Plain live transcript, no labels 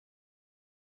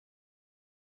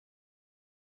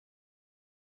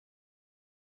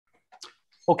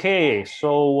Okay,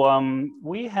 so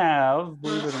we have,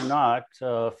 believe it or not,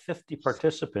 50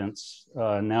 participants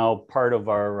now part of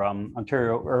our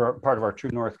Ontario, or part of our True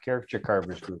North Caricature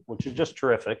Carvers group, which is just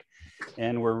terrific.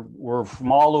 And we're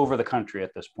from all over the country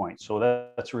at this point, so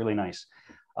that's really nice.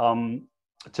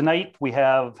 Tonight we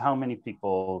have how many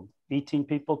people? 18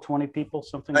 people, 20 people,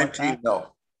 something like 19, that?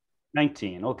 no.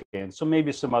 19, okay. And so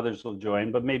maybe some others will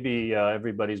join, but maybe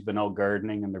everybody's been out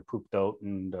gardening and they're pooped out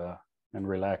and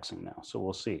relaxing now. So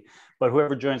we'll see. But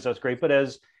whoever joins, that's great. But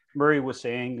as Murray was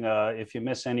saying, if you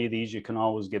miss any of these, you can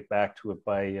always get back to it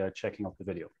by checking out the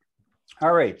video.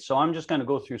 All right, so I'm just going to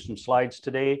go through some slides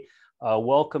today.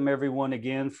 Welcome everyone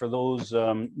again for those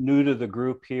new to the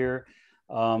group here.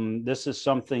 This is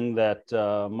something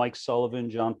that Mike Sullivan,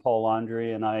 John Paul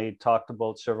Andre, and I talked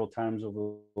about several times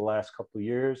over the last couple of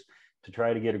years to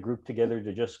try to get a group together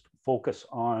to just focus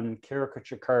on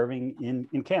caricature carving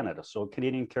in Canada. So a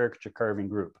Canadian caricature carving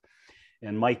group.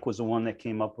 And Mike was the one that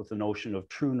came up with the notion of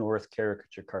True North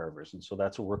Caricature Carvers. And so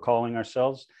that's what we're calling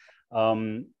ourselves.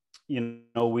 You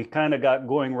know, we kind of got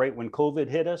going right when COVID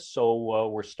hit us. So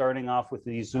we're starting off with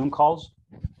these Zoom calls.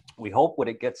 We hope what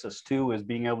it gets us to is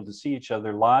being able to see each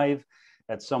other live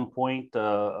at some point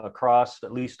across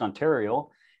at least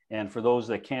Ontario. And for those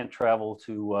that can't travel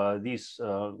to these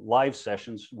live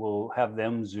sessions, we'll have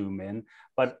them Zoom in.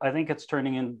 But I think it's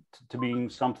turning into being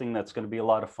something that's going to be a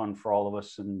lot of fun for all of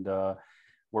us. And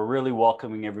we're really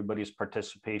welcoming everybody's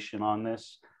participation on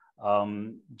this.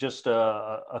 Just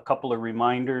a couple of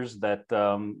reminders that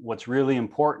what's really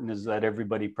important is that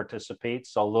everybody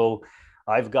participates, although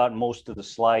I've got most of the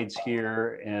slides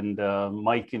here, and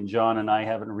Mike and John and I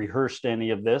haven't rehearsed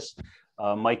any of this.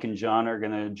 Mike and John are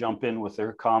going to jump in with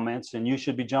their comments, and you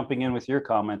should be jumping in with your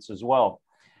comments as well.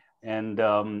 And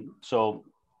so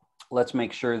let's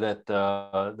make sure that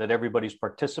that everybody's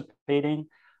participating.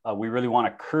 We really want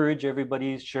to encourage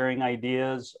everybody sharing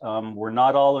ideas. We're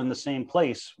not all in the same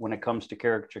place when it comes to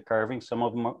caricature carving. Some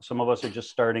of us are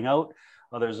just starting out.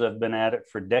 Others have been at it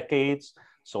for decades.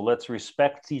 So let's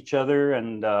respect each other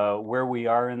and where we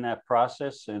are in that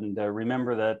process. And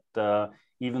remember that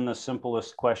even the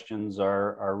simplest questions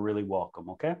are really welcome,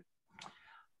 okay?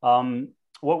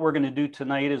 What we're going to do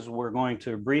tonight is we're going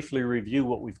to briefly review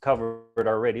what we've covered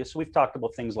already. So we've talked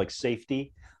about things like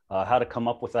safety, how to come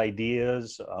up with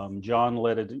ideas. John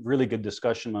led a really good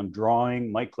discussion on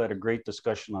drawing. Mike led a great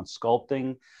discussion on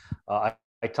sculpting. I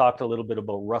talked a little bit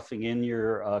about roughing in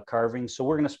your carving. So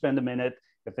we're going to spend a minute.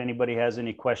 If anybody has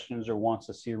any questions or wants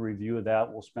to see a review of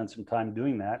that, we'll spend some time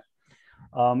doing that.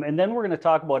 And then we're going to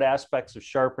talk about aspects of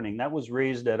sharpening. That was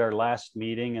raised at our last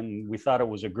meeting, and we thought it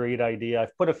was a great idea.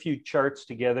 I've put a few charts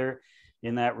together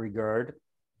in that regard.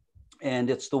 And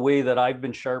it's the way that I've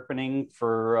been sharpening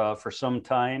for some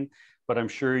time, but I'm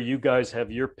sure you guys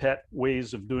have your pet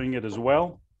ways of doing it as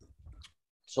well.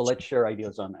 So let's share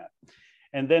ideas on that.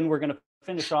 And then we're going to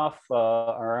finish off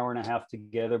our hour and a half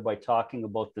together by talking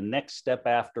about the next step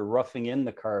after roughing in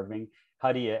the carving.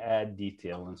 How do you add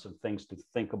detail, and some things to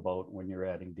think about when you're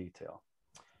adding detail.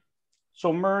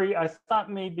 So Murray, I thought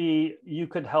maybe you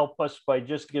could help us by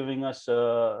just giving us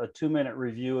a 2-minute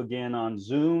review again on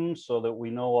Zoom so that we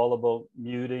know all about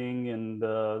muting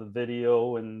and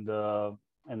video and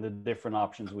the different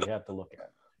options we have to look at.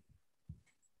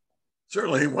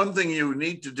 Certainly, one thing you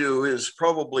need to do is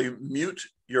probably mute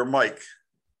your mic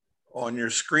on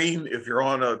your screen. If you're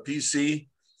on a PC,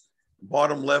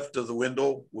 bottom left of the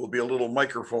window will be a little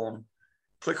microphone.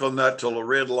 Click on that till a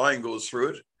red line goes through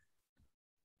it.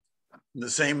 The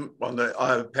same on the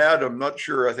iPad, I'm not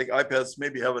sure. I think iPads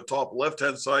maybe have a top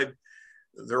left-hand side.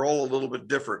 They're all a little bit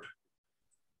different.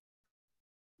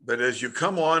 But as you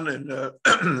come on and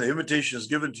the invitation is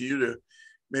given to you to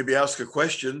maybe ask a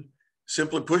question,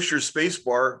 simply push your space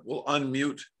bar, will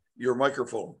unmute your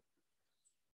microphone.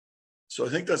 So I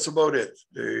think that's about it.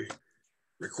 The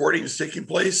recording is taking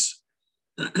place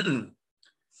and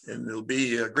it'll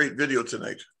be a great video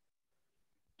tonight.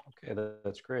 Okay,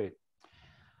 that's great.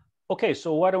 Okay,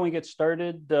 so why don't we get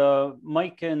started?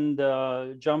 Mike and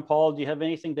John Paul, do you have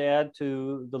anything to add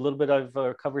to the little bit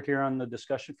I've covered here on the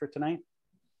discussion for tonight?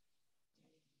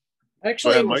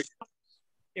 Actually,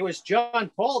 it was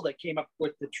John Paul that came up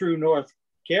with the True North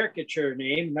Caricature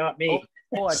name, not me.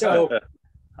 Oh,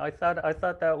 I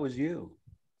thought that was you.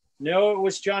 No, it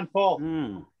was John Paul.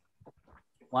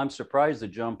 Well, I'm surprised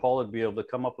that John Paul would be able to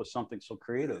come up with something so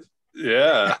creative.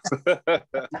 Yeah.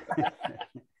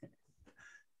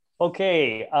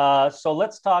 Okay, so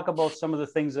let's talk about some of the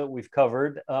things that we've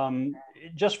covered.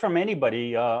 Just from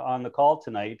anybody on the call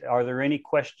tonight, are there any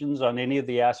questions on any of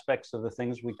the aspects of the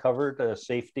things we covered?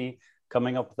 Safety,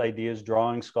 coming up with ideas,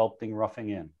 drawing, sculpting, roughing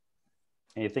in?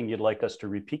 Anything you'd like us to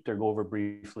repeat or go over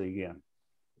briefly again?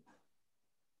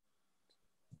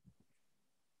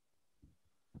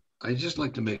 I'd just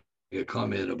like to make a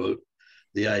comment about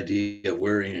the idea of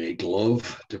wearing a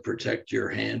glove to protect your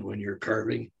hand when you're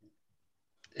carving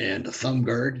and a thumb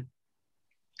guard.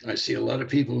 I see a lot of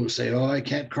people who say, oh, I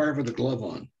can't carve with a glove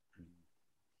on.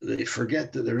 They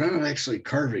forget that they're not actually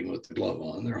carving with the glove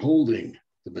on, they're holding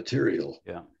the material.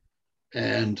 Yeah.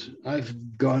 And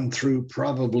I've gone through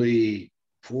probably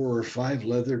 4 or 5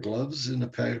 leather gloves in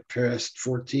the past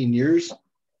 14 years.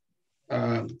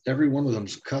 Every one of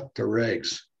them's cut to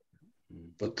rags.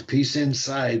 But the piece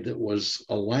inside that was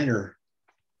a liner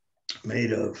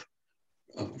made of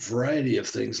a variety of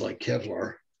things like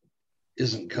Kevlar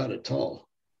isn't cut at all.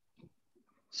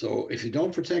 So if you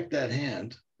don't protect that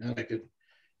hand, and I could,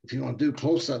 if you want to do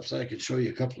close-ups, I could show you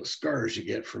a couple of scars you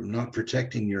get from not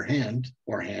protecting your hand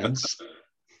or hands.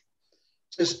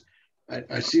 Just,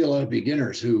 I see a lot of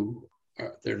beginners who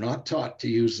they're not taught to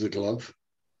use the glove,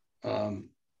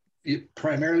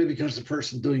 primarily because the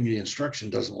person doing the instruction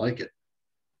doesn't like it.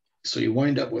 So you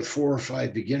wind up with 4 or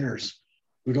 5 beginners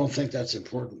who don't think that's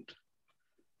important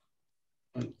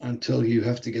until you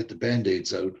have to get the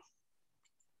Band-Aids out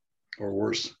or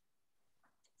worse.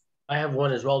 I have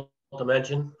one as well to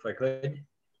mention, if I could.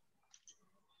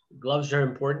 Gloves are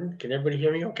important. Can everybody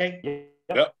hear me okay?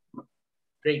 Yep.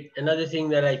 Great. Another thing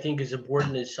that I think is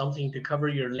important is something to cover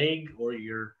your leg or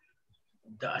your,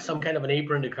 some kind of an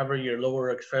apron to cover your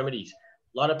lower extremities.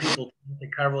 A lot of people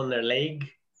carve on their leg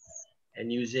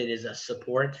and use it as a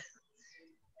support.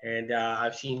 And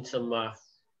I've seen some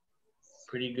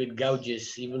pretty good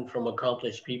gouges, even from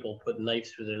accomplished people, put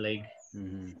knives through their leg.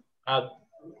 Mm-hmm.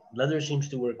 Leather seems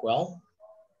to work well.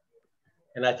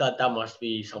 And I thought that must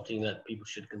be something that people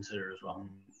should consider as well.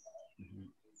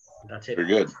 Mm-hmm. That's it. Very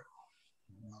good.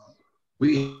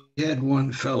 We had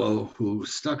one fellow who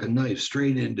stuck a knife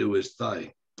straight into his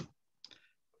thigh.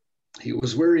 He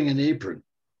was wearing an apron,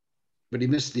 but he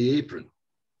missed the apron.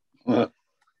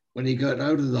 When he got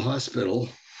out of the hospital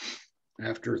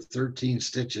after 13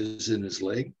 stitches in his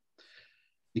leg,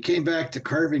 he came back to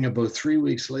carving about 3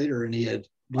 weeks later, and he had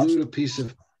glued a piece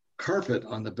of carpet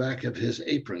on the back of his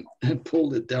apron and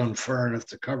pulled it down far enough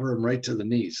to cover him right to the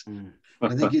knees.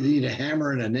 I think you need a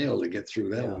hammer and a nail to get through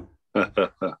that one.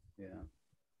 Yeah.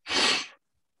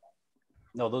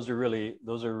 No, those are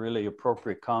really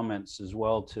appropriate comments as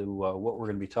well to what we're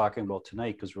going to be talking about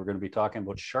tonight, because we're going to be talking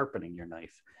about sharpening your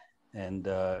knife. And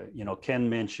you know, Ken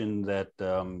mentioned that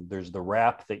there's the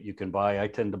wrap that you can buy. I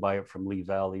tend to buy it from Lee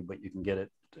Valley, but you can get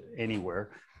it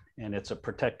anywhere. And it's a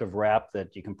protective wrap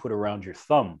that you can put around your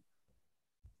thumb.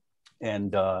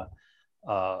 And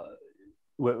when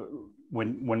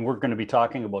we're going to be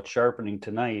talking about sharpening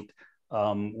tonight,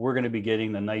 we're going to be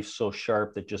getting the knife so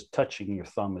sharp that just touching your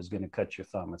thumb is going to cut your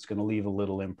thumb. It's going to leave a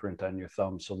little imprint on your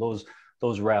thumb. So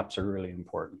those wraps are really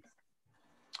important.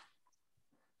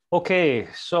 Okay,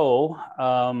 so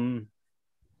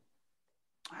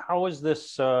how is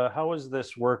this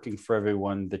working for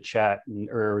everyone? The chat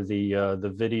or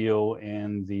the video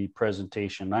and the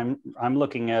presentation. I'm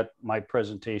looking at my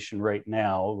presentation right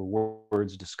now. The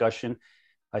words discussion.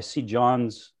 I see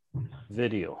John's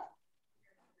video.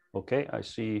 Okay, I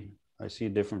see a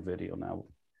different video now.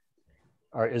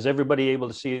 Is everybody able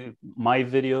to see my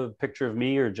video, picture of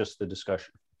me, or just the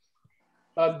discussion?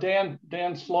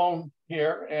 Dan Sloan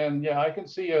here, and yeah, I can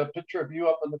see a picture of you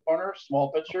up in the corner,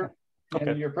 small picture,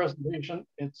 and your presentation.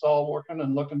 It's all working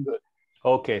and looking good.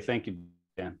 Okay, thank you,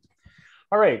 Dan.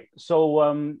 All right,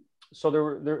 so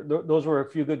those were a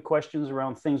few good questions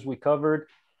around things we covered.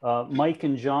 Mike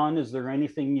and John, is there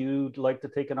anything you'd like to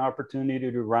take an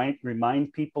opportunity to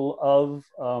remind people of,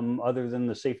 other than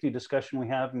the safety discussion we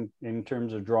have in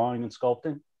terms of drawing and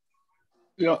sculpting?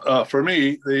 Yeah, for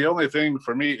me, the only thing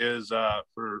for me is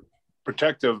for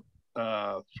protective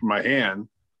for my hand.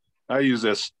 I use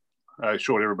this. I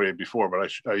showed everybody before,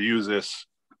 but I use this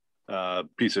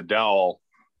piece of dowel,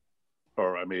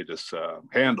 or I made this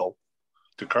handle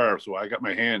to carve. So I got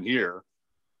my hand here,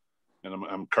 and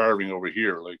I'm carving over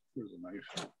here. Like, here's a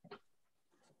knife.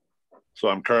 So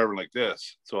I'm carving like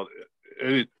this. So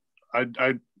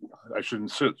I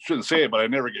shouldn't say it, but I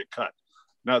never get cut.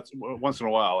 Not once in a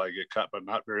while I get cut, but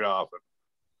not very often.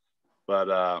 But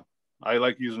I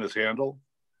like using this handle.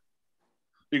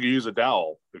 You can use a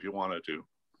dowel if you wanted to,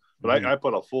 but I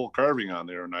put a full carving on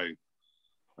there, and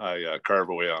I carve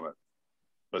away on it.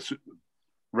 But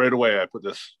right away I put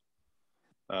this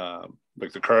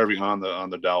like the carving on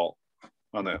the dowel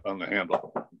on the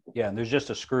handle. Yeah, and there's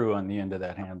just a screw on the end of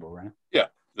that handle, right? Yeah,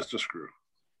 just a screw.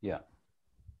 Yeah.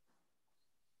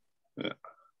 Yeah.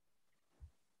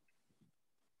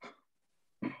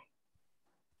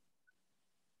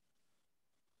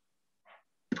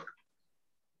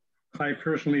 I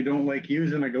personally don't like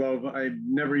using a glove. I've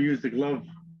never used a glove.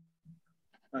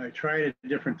 I tried it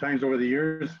different times over the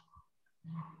years.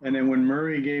 And then when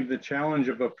Murray gave the challenge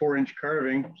of a 4-inch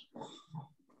carving,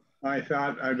 I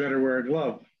thought I better wear a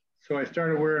glove. So I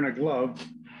started wearing a glove,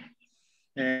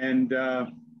 and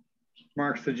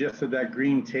Mark suggested that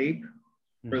green tape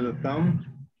for the thumb.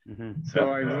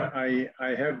 So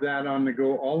I have that on the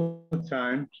go all the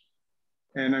time,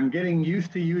 and I'm getting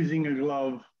used to using a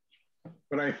glove.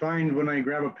 But I find when I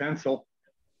grab a pencil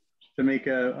to make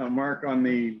a mark on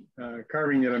the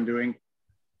carving that I'm doing,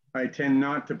 I tend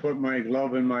not to put my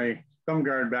glove and my thumb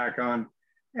guard back on.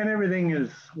 And everything is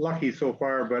lucky so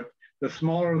far, but the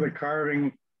smaller the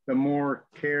carving, the more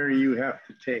care you have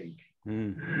to take.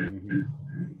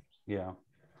 Yeah.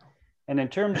 And in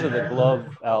terms of the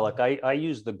glove, Alec, I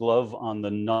use the glove on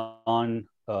the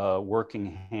non-working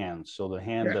hand. So the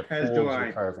hand that holds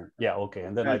the carving. Yeah, okay.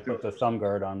 And then I put the thumb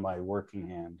guard on my working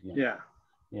hand. Yeah.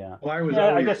 Yeah. Well,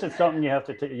 I guess it's something you have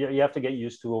to get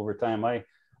used to over time.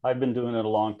 I've been doing it a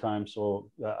long time, so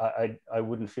I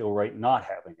wouldn't feel right not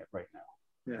having it right now.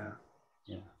 Yeah.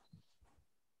 Yeah.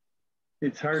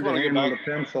 It's hard to handle the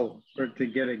pencil to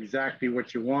get exactly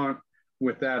what you want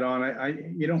with that on.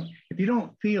 If you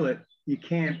don't feel it, you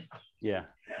can't. Yeah.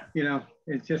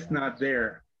 It's just not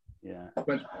there. Yeah.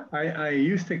 But I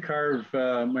used to carve.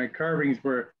 My carvings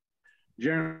were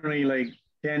generally like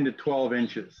 10 to 12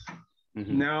 inches.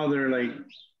 Now they're like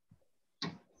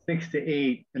 6 to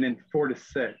 8, and then 4 to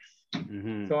 6.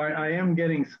 So I am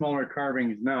getting smaller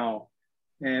carvings now,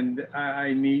 and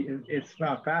it's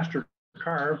a faster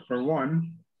carve for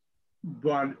one,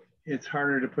 but it's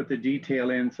harder to put the detail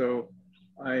in. So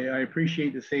I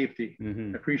appreciate the safety.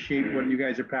 I appreciate what you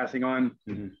guys are passing on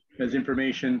as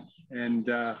information, and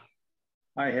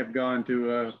I have gone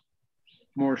to a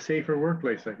more safer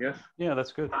workplace, I guess. Yeah,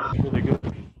 that's good. That's really good.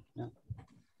 Yeah.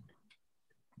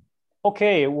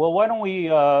 Okay, well, why don't we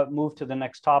move to the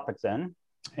next topic then,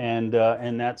 and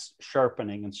that's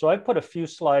sharpening. And so I put a few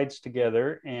slides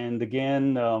together, and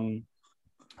again,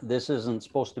 this isn't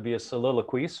supposed to be a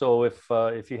soliloquy, so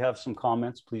if you have some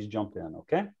comments, please jump in,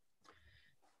 okay?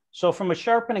 So from a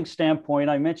sharpening standpoint,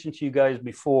 I mentioned to you guys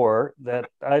before that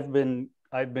I've been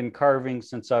carving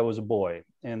since I was a boy,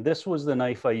 and this was the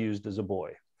knife I used as a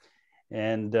boy.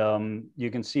 And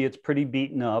you can see it's pretty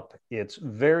beaten up. It's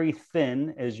very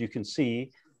thin, as you can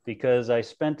see, because I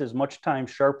spent as much time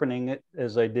sharpening it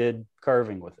as I did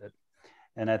carving with it.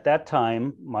 And at that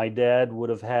time, my dad would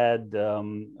have had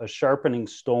a sharpening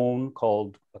stone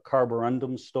called a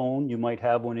carborundum stone. You might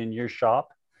have one in your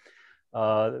shop,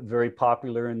 very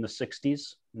popular in the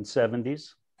 60s and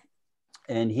 70s.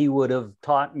 And he would have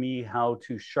taught me how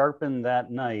to sharpen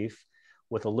that knife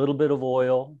with a little bit of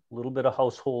oil, a little bit of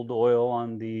household oil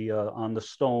on the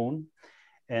stone,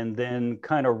 and then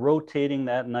kind of rotating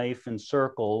that knife in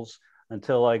circles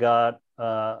until I got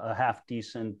a half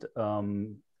decent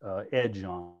edge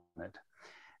on it.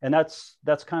 And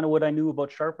that's kind of what I knew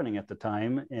about sharpening at the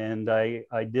time. And I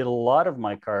did a lot of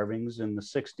my carvings in the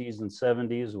 60s and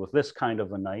 70s with this kind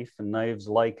of a knife and knives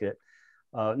like it.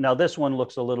 Now this one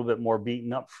looks a little bit more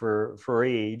beaten up for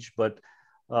age, but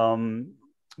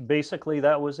basically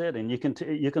that was it. And you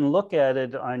can look at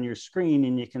it on your screen,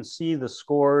 and you can see the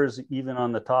scores even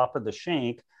on the top of the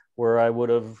shank, where I would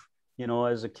have,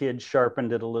 as a kid,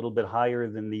 sharpened it a little bit higher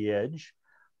than the edge.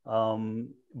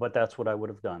 But that's what I would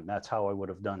have done. That's how I would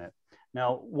have done it.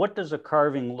 Now, what does a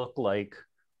carving look like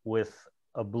with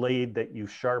a blade that you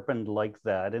sharpened like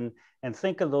that? And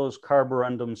think of those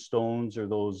carborundum stones, or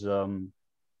those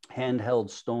handheld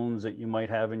stones that you might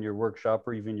have in your workshop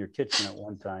or even your kitchen at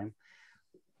one time.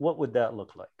 What would that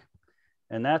look like?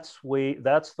 And that's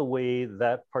the way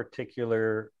that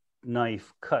particular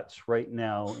knife cuts right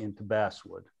now into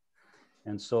basswood.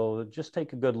 And so just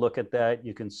take a good look at that.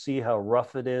 You can see how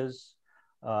rough it is.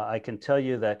 I can tell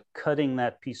you that cutting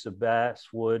that piece of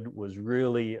basswood was I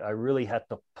really had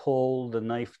to pull the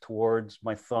knife towards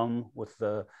my thumb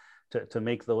to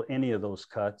make any of those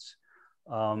cuts.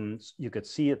 You could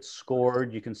see it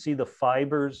scored. You can see the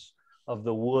fibers of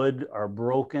the wood are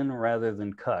broken rather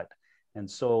than cut. And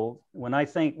so when I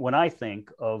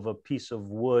think of a piece of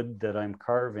wood that I'm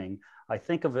carving, I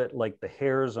think of it like the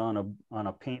hairs on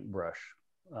a paintbrush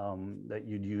that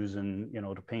you'd use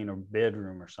to paint a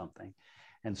bedroom or something.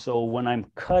 And so when I'm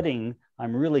cutting,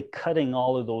 I'm really cutting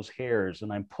all of those hairs,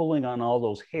 and I'm pulling on all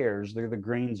those hairs. They're the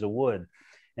grains of wood.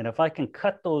 And if I can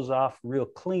cut those off real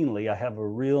cleanly, I have a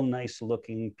real nice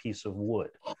looking piece of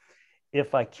wood.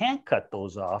 If I can't cut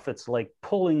those off, it's like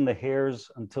pulling the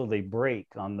hairs until they break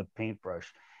on the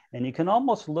paintbrush. And you can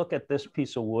almost look at this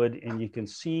piece of wood, and you can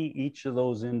see each of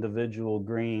those individual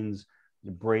grains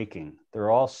They're breaking.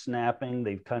 They're all snapping.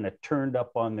 They've kind of turned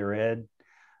up on their head.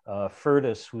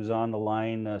 Furtis, who's on the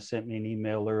line, sent me an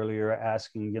email earlier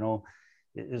asking,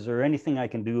 is there anything I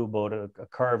can do about a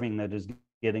carving that is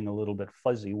getting a little bit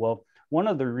fuzzy? Well, one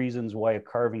of the reasons why a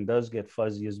carving does get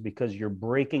fuzzy is because you're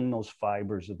breaking those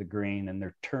fibers of the grain and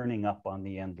they're turning up on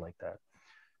the end like that.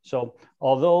 So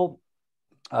although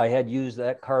I had used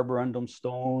that carborundum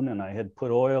stone and I had put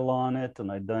oil on it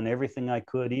and I'd done everything I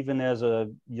could, even as a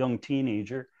young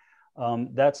teenager,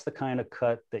 that's the kind of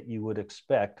cut that you would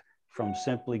expect from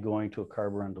simply going to a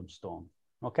carborundum stone.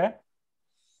 Okay.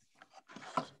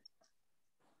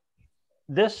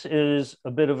 This is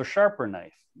a bit of a sharper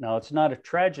knife. Now, it's not a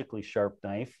tragically sharp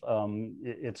knife.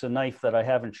 It's a knife that I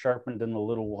haven't sharpened in a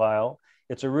little while.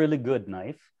 It's a really good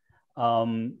knife,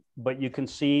 but you can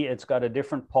see it's got a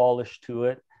different polish to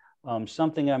it.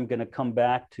 Something I'm going to come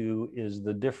back to is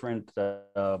the different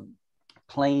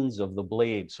planes of the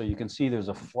blade. So you can see there's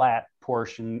a flat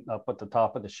portion up at the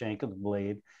top of the shank of the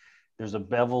blade. There's a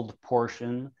beveled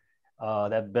portion.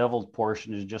 That beveled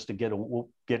portion is just to get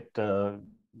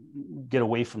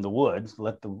away from the wood,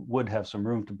 let the wood have some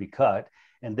room to be cut.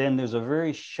 And then there's a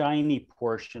very shiny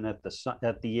portion at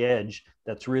the edge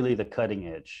that's really the cutting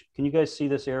edge. Can you guys see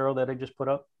this arrow that I just put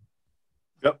up?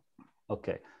 Yep.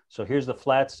 Okay, so here's the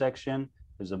flat section,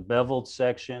 there's a beveled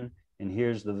section, and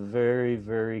here's the very,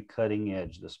 very cutting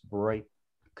edge, this bright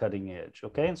cutting edge.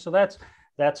 Okay, and so that's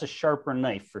a sharper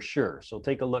knife for sure. So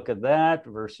take a look at that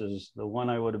versus the one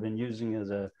I would have been using as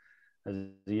a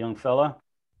young fella.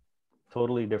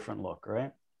 Totally different look,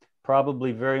 right?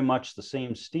 Probably very much the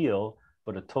same steel,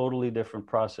 but a totally different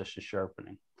process of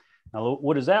sharpening. Now,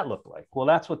 what does that look like? Well,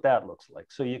 that's what that looks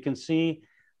like. So you can see,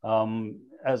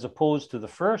 as opposed to the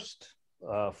first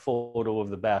photo of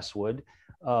the basswood,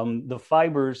 the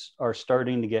fibers are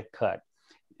starting to get cut.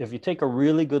 If you take a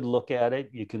really good look at it,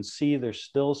 you can see there's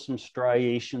still some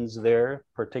striations there,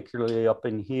 particularly up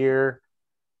in here.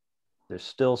 There's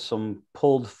still some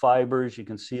pulled fibers. You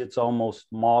can see it's almost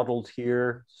mottled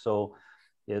here. So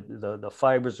the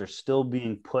fibers are still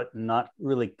being put, not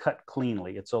really cut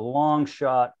cleanly. It's a long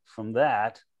shot from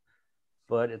that,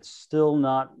 but it's still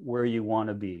not where you want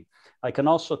to be. I can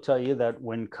also tell you that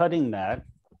when cutting that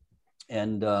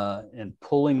and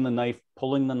pulling the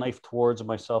knife towards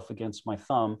myself against my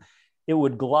thumb, it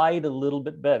would glide a little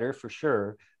bit better for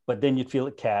sure. But then you'd feel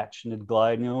it catch and it'd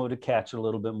glide and it would catch a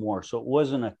little bit more. So it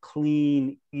wasn't a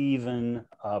clean, even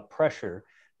pressure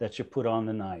that you put on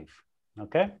the knife,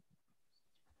 okay?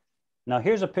 Now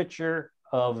here's a picture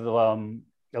of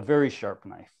a very sharp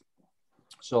knife.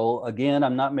 So again,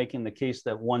 I'm not making the case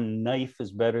that one knife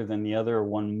is better than the other or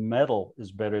one metal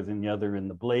is better than the other in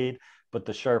the blade, but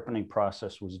the sharpening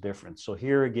process was different. So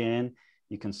here again,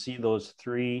 you can see those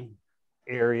three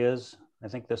areas. I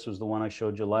think this was the one I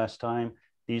showed you last time.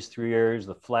 These three areas,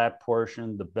 the flat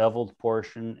portion, the beveled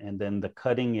portion, and then the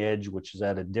cutting edge, which is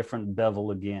at a different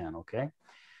bevel again, okay?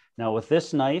 Now with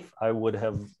this knife, I would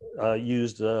have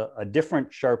used a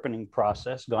different sharpening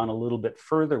process, gone a little bit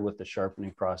further with the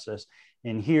sharpening process.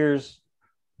 And here's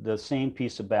the same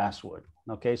piece of basswood,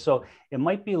 okay? So it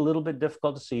might be a little bit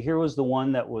difficult to see. Here was the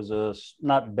one that was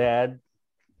not bad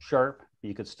sharp.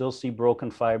 You could still see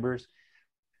broken fibers.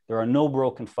 There are no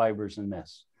broken fibers in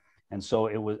this. And so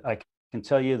I can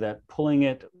tell you that pulling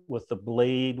it with the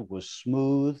blade was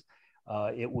smooth.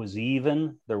 It was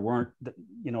even. There weren't,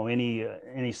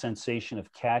 any sensation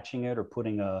of catching it or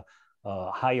putting a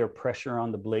higher pressure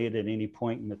on the blade at any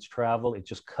point in its travel. It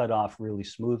just cut off really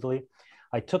smoothly.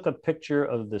 I took a picture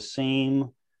of the same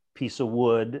piece of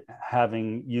wood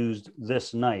having used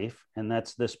this knife, and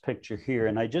that's this picture here.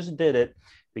 And I just did it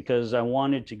because I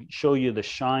wanted to show you the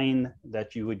shine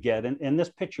that you would get. And this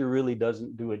picture really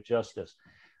doesn't do it justice.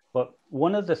 But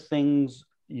one of the things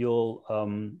you'll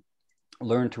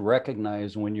learn to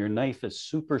recognize when your knife is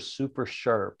super, super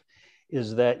sharp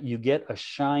is that you get a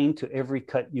shine to every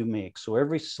cut you make. So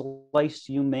every slice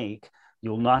you make,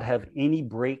 you'll not have any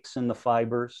breaks in the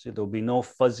fibers. There'll be no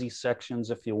fuzzy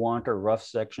sections if you want, or rough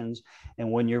sections.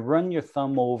 And when you run your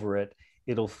thumb over it,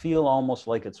 it'll feel almost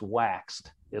like it's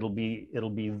waxed. It'll be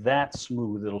that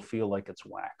smooth, it'll feel like it's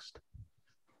waxed.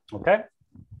 Okay?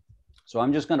 So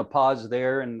I'm just going to pause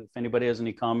there, and if anybody has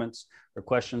any comments or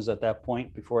questions at that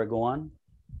point before I go on.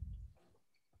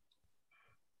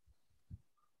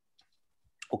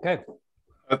 Okay.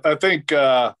 I think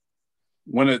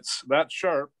when it's that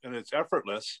sharp and it's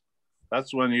effortless,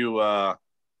 that's when you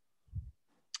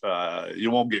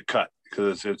won't get cut,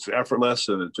 because it's effortless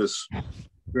and it's just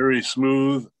very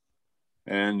smooth,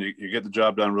 and you get the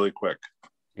job done really quick.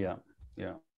 Yeah,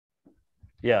 yeah.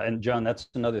 Yeah, and John, that's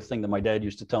another thing that my dad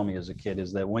used to tell me as a kid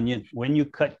is that when you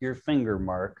cut your finger,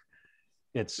 Mark,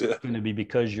 it's going to be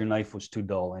because your knife was too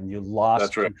dull and you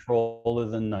lost control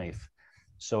of the knife.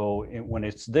 So when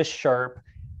it's this sharp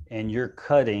and you're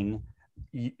cutting,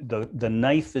 the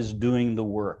knife is doing the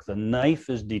work. The knife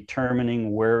is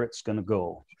determining where it's going to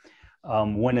go.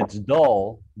 When it's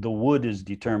dull, the wood is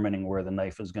determining where the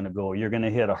knife is going to go. You're going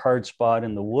to hit a hard spot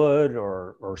in the wood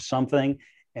or something,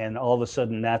 and all of a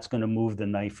sudden that's going to move the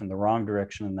knife in the wrong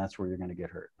direction, and that's where you're going to get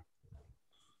hurt.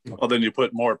 Well, then you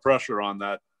put more pressure on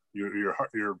that. You're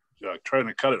trying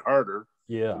to cut it harder.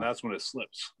 Yeah. And that's when it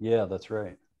slips. Yeah, that's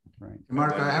right. Right.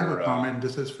 Mark, I have a comment.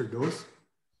 This is for those.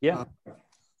 Yeah.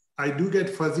 I do get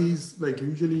fuzzies, like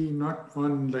usually not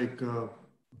on like a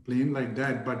plane like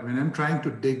that, but when I'm trying to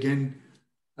dig in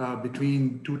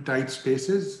between two tight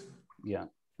spaces, yeah,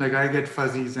 like I get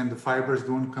fuzzies and the fibers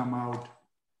don't come out.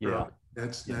 Yeah.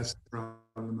 That's the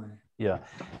problem. Yeah.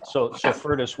 So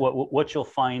Furtis, what you'll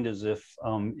find is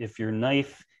if your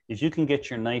knife, if you can get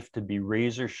your knife to be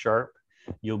razor sharp,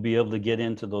 you'll be able to get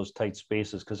into those tight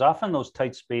spaces, because often those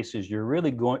tight spaces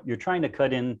you're trying to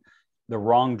cut in the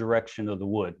wrong direction of the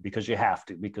wood because you have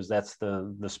to, because that's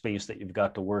the space that you've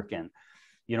got to work in.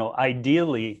 You know,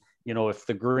 ideally, you know, if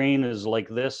the grain is like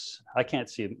this, I can't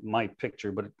see my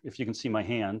picture, but if you can see my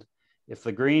hand, if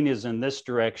the grain is in this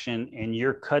direction and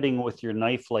you're cutting with your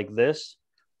knife like this,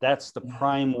 that's the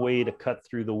prime way to cut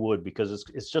through the wood, because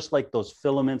it's just like those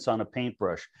filaments on a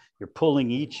paintbrush. You're pulling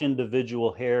each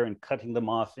individual hair and cutting them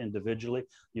off individually.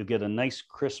 You'll get a nice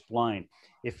crisp line.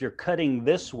 If you're cutting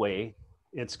this way,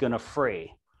 it's going to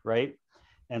fray, right?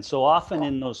 And so often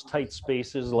in those tight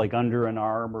spaces, like under an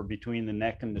arm or between the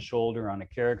neck and the shoulder on a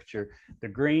caricature, the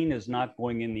grain is not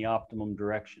going in the optimum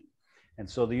direction. And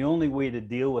so the only way to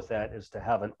deal with that is to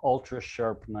have an ultra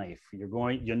sharp knife. You're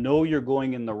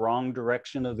going in the wrong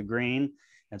direction of the grain.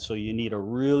 And so you need a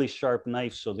really sharp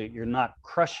knife so that you're not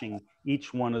crushing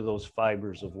each one of those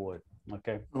fibers of wood.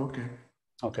 Okay. Okay.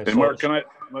 Okay. Hey, so Mark,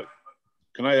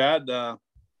 can I add,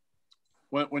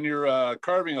 when you're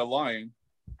carving a line,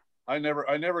 I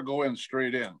never go in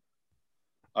straight in.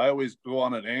 I always go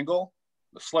on an angle,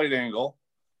 a slight angle.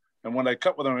 And when I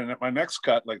cut with them, my next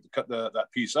cut, like to cut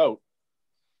that piece out,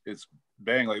 it's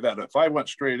bang like that. If I went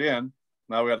straight in,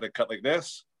 now we got to cut like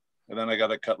this, and then I got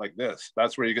to cut like this.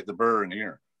 That's where you get the burr in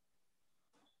here.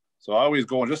 So I always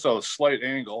go in just a slight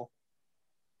angle,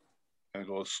 and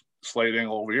go slight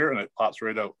angle over here, and it pops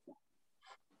right out.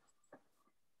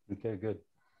 Okay, good.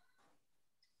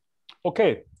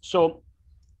 Okay, so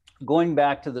going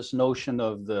back to this notion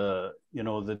of the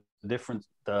different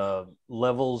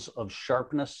levels of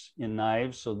sharpness in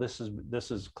knives. So this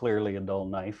is clearly a dull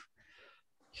knife.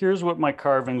 Here's what my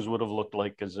carvings would have looked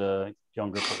like as a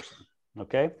younger person.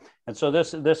 Okay. And so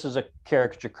this is a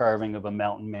caricature carving of a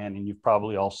mountain man, and you've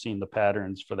probably all seen the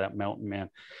patterns for that mountain man.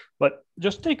 But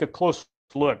just take a close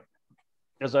look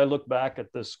as I look back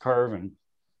at this carving.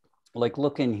 Like,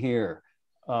 look in here.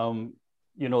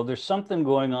 You know, there's something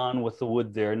going on with the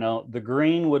wood there. Now, the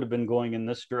grain would have been going in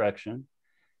this direction.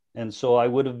 And so I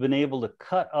would have been able to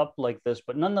cut up like this,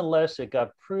 but nonetheless, it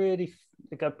got pretty,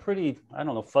 I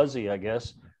don't know, fuzzy, I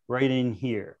guess, right in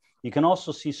here. You can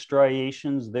also see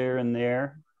striations there and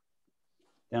there,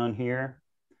 down here,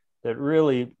 that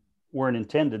really weren't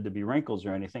intended to be wrinkles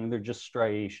or anything. They're just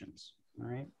striations, all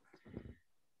right?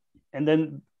 And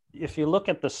then if you look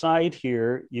at the side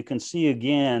here, you can see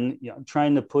again, I'm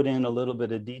trying to put in a little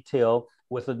bit of detail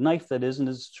with a knife that isn't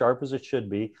as sharp as it should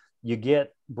be. You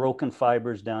get broken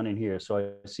fibers down in here. So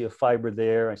I see a fiber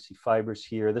there. I see fibers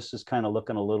here. This is kind of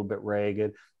looking a little bit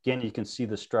ragged. Again, you can see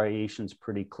the striations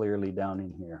pretty clearly down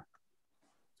in here.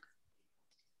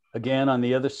 Again, on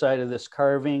the other side of this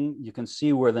carving, you can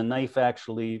see where the knife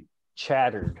actually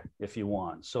chattered, if you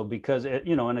want. So because,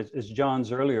 and it's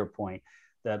John's earlier point,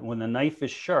 that when the knife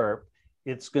is sharp,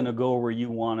 it's going to go where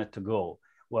you want it to go.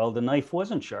 Well, the knife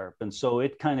wasn't sharp, and so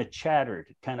it kind of chattered,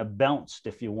 it kind of bounced,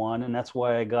 if you want, and that's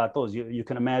why I got those. You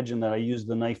can imagine that I used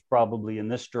the knife probably in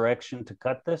this direction to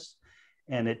cut this,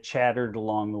 and it chattered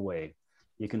along the way.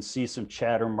 You can see some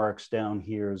chatter marks down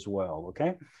here as well,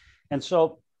 okay?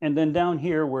 And then down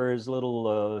here where his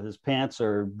his pants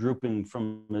are drooping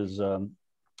from his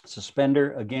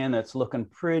suspender, again, it's looking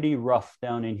pretty rough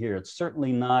down in here. It's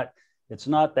certainly not, it's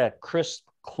not that crisp,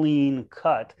 clean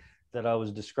cut that I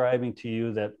was describing to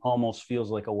you that almost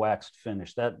feels like a waxed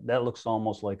finish. That looks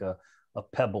almost like a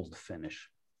pebbled finish.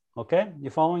 Okay, you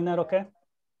following that okay?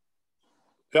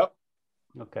 Yep.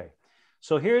 Okay,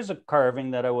 so here's a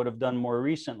carving that I would have done more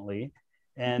recently.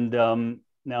 And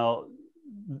now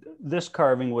this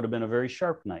carving would have been a very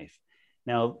sharp knife.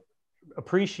 Now,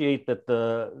 appreciate that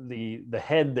the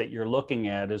head that you're looking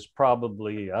at is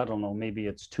probably, I don't know, maybe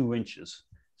it's 2 inches.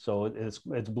 So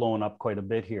it's blown up quite a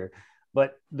bit here.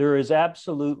 But there is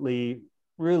absolutely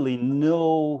really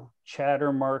no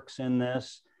chatter marks in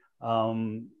this.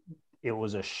 It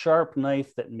was a sharp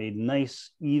knife that made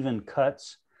nice, even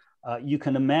cuts. You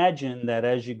can imagine that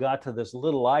as you got to this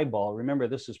little eyeball, remember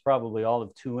this is probably all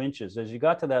of 2 inches, as you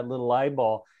got to that little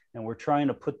eyeball and we're trying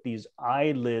to put these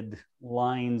eyelid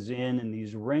lines in and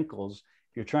these wrinkles,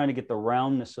 if you're trying to get the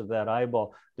roundness of that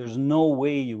eyeball, there's no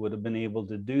way you would have been able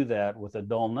to do that with a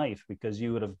dull knife because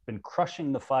you would have been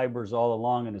crushing the fibers all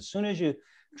along. And as soon as you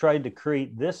tried to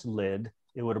create this lid,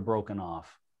 it would have broken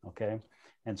off, okay?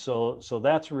 And so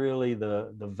that's really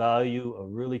the value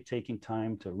of really taking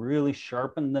time to really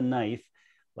sharpen the knife,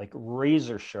 like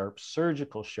razor sharp,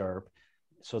 surgical sharp,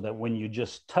 so that when you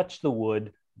just touch the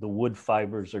wood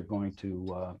fibers are going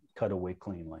to cut away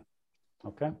cleanly.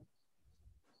 Okay.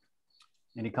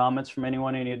 Any comments from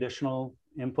anyone? Any additional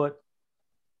input?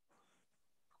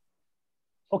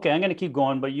 Okay, I'm going to keep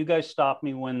going, but you guys stop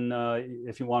me when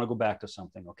if you want to go back to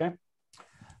something. Okay.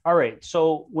 All right.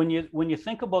 So when you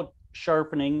think about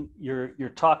sharpening,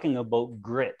 you're talking about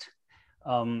grit.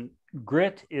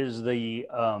 Grit is the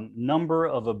number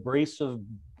of abrasive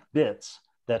bits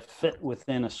that fit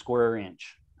within a square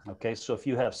inch. Okay, so if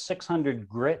you have 600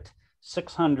 grit,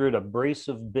 600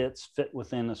 abrasive bits fit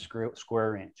within a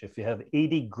square inch. If you have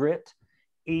 80 grit,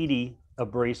 80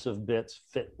 abrasive bits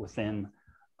fit within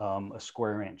a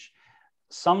square inch.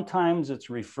 Sometimes it's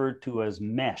referred to as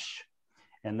mesh,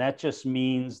 and that just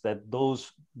means that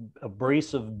those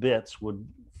abrasive bits would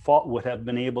have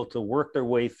been able to work their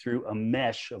way through a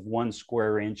mesh of 1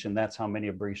 square inch, and that's how many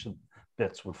abrasive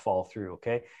bits would fall through,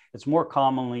 okay? It's more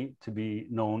commonly to be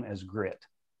known as grit.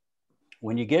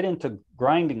 When you get into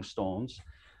grinding stones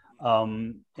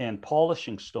and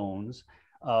polishing stones,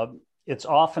 it's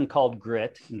often called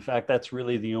grit. In fact, that's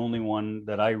really the only one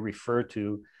that I refer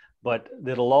to, but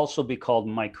it'll also be called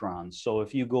microns. So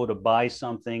if you go to buy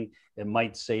something, it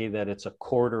might say that it's a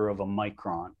 1/4 of a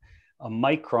micron. A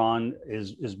micron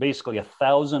is basically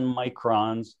 1,000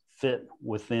 microns fit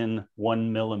within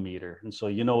 1 millimeter. And so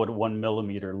you know what 1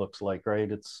 millimeter looks like,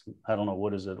 right? It's, I don't know,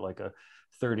 what is it, like a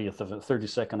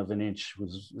 32nd of an inch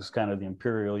is kind of the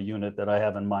imperial unit that I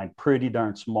have in mind. Pretty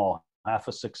darn small,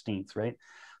 1/16, right?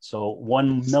 So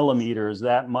 1 millimeter is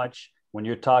that much. When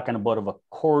you're talking about of a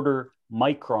 1/4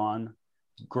 micron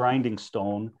grinding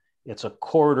stone, it's a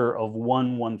 1/4 of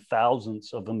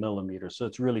 1/1000th of a millimeter. So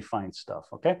it's really fine stuff,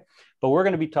 okay? But we're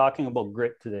going to be talking about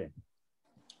grit today.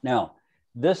 Now,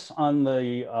 this on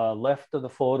the left of the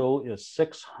photo is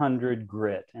 600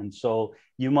 grit. And so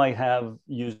you might have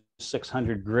used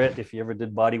 600 grit if you ever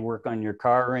did body work on your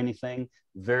car or anything.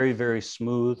 Very, very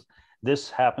smooth.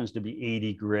 This happens to be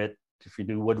 80 grit. If you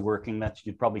do woodworking,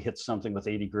 you'd probably hit something with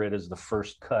 80 grit as the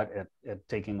first cut at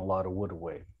taking a lot of wood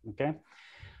away, okay?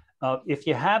 If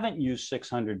you haven't used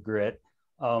 600 grit,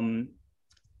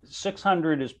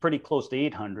 600 is pretty close to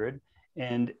 800.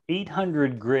 And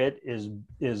 800 grit is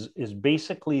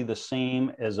basically the same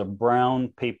as a brown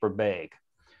paper bag.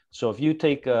 So if you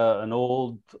take an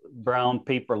old brown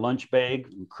paper lunch bag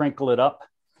and crinkle it up,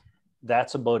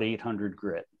 that's about 800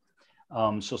 grit.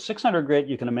 So 600 grit,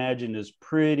 you can imagine, is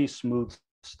pretty smooth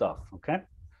stuff, okay?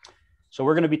 So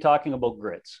we're going to be talking about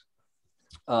grits.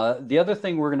 The other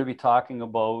thing we're going to be talking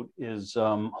about is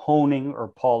honing or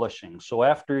polishing. So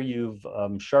after you've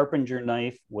sharpened your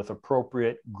knife with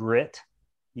appropriate grit,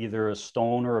 either a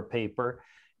stone or a paper,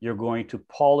 you're going to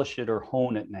polish it or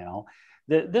hone it now.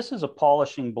 This is a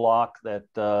polishing block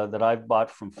that I've bought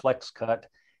from FlexCut,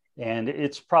 and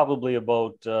it's probably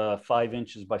about 5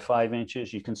 inches by 5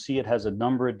 inches. You can see it has a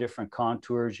number of different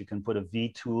contours. You can put a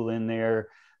V-tool in there,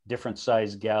 different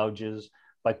size gouges.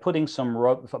 By putting some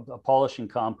polishing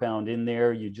compound in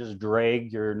there, you just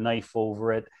drag your knife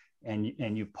over it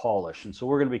and you polish. And so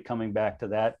we're going to be coming back to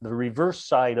that. The reverse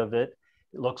side of it,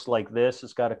 it looks like this.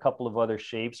 It's got a couple of other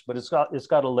shapes, but it's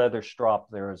got a leather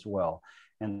strop there as well.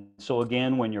 And so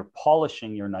again, when you're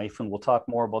polishing your knife, and we'll talk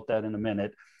more about that in a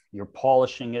minute, you're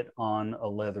polishing it on a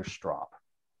leather strop.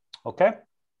 Okay.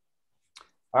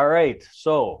 All right.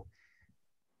 So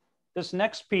this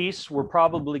next piece, we're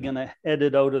probably going to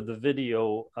edit out of the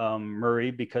video,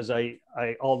 Murray, because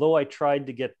although I tried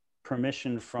to get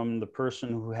permission from the person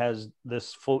who has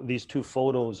these 2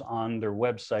 photos on their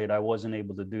website, I wasn't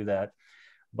able to do that.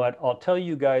 But I'll tell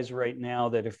you guys right now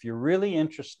that if you're really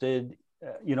interested,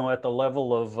 at the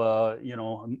level of,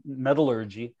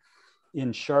 metallurgy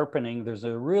in sharpening, there's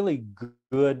a really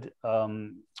good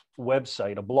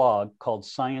website, a blog called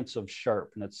Science of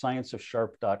Sharp, and it's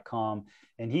scienceofsharp.com.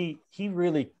 And he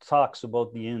really talks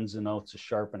about the ins and outs of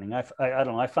sharpening. I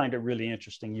don't know, I find it really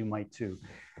interesting. You might too.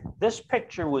 This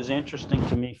picture was interesting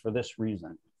to me for this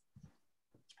reason.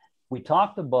 We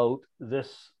talked about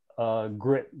this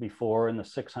grit before, and the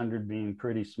 600 being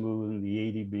pretty smooth and the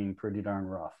 80 being pretty darn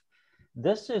rough.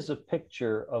 This is a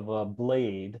picture of a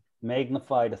blade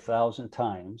magnified 1,000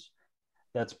 times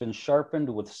that's been sharpened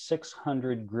with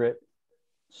 600 grit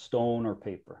stone or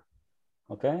paper.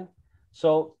 Okay,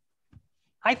 so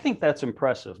I think that's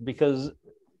impressive because,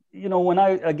 you know, when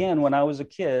I was a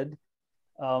kid,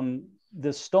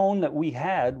 the stone that we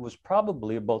had was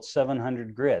probably about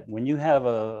 700 grit. When you have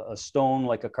a stone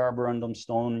like a carborundum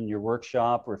stone in your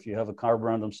workshop, or if you have a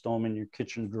carborundum stone in your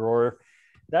kitchen drawer,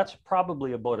 that's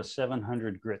probably about a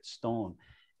 700 grit stone.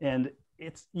 And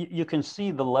you can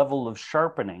see the level of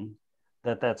sharpening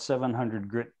that 700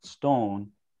 grit stone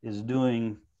is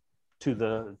doing to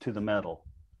the metal.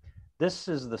 This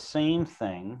is the same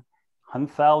thing,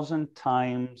 1,000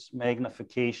 times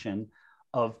magnification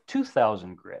of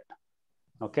 2,000 grit.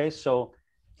 Okay, so,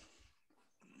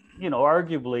 you know,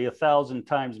 arguably 1,000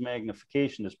 times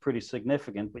magnification is pretty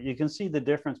significant, but you can see the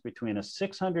difference between a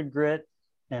 600 grit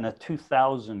and a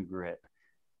 2,000 grit.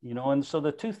 You know, and so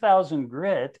the 2,000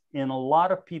 grit in a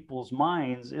lot of people's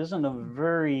minds isn't a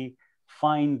very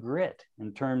fine grit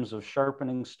in terms of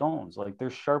sharpening stones. Like they're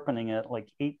sharpening at like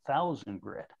 8,000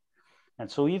 grit. And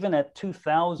so even at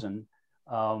 2,000,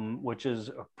 which is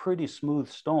a pretty smooth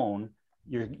stone,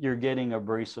 you're getting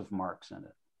abrasive marks in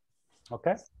it.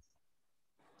 Okay.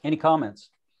 Any comments?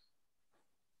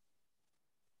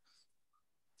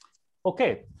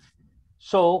 Okay.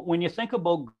 So when you think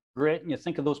about grit and you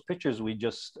think of those pictures we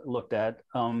just looked at,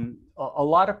 a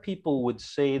lot of people would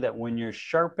say that when you're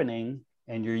sharpening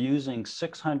and you're using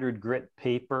 600 grit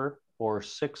paper or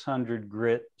 600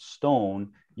 grit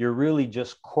stone, you're really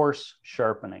just coarse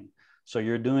sharpening. So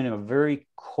you're doing a very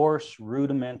coarse,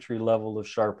 rudimentary level of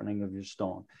sharpening of your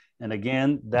stone. And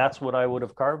again, that's what I would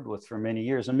have carved with for many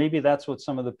years. And maybe that's what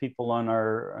some of the people on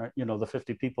our, you know, the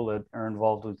 50 people that are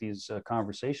involved with these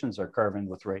conversations are carving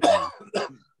with right now.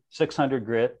 600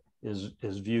 grit is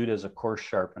viewed as a coarse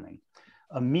sharpening.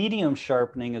 A medium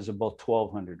sharpening is about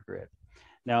 1,200 grit.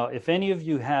 Now, if any of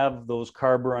you have those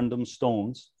carborundum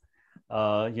stones,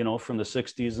 you know, from the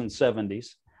 60s and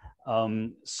 70s,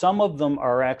 some of them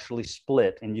are actually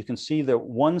split, and you can see that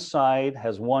one side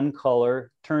has one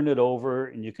color. Turn it over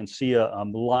and you can see a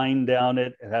line down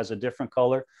it. It has a different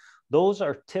color. Those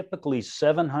are typically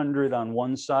 700 on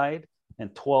one side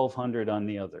and 1,200 on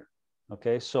the other.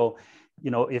 Okay, so, you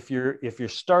know, if you're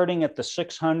starting at the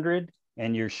 600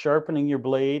 and you're sharpening your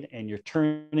blade and you're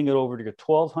turning it over to your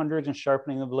 1,200 and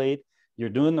sharpening the blade, you're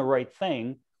doing the right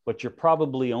thing, but you're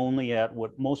probably only at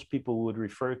what most people would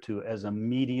refer to as a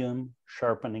medium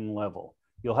sharpening level.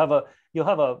 You'll have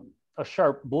a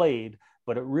sharp blade,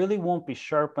 but it really won't be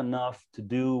sharp enough to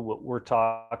do what we're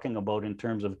talking about in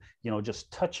terms of, you know, just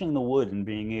touching the wood and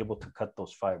being able to cut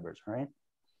those fibers, right?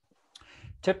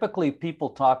 Typically, people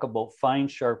talk about fine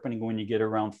sharpening when you get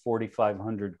around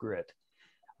 4,500 grit.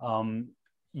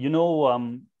 You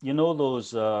know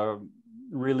those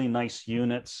really nice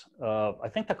units. I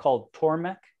think they're called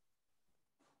Tormek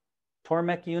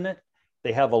unit.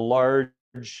 They have a large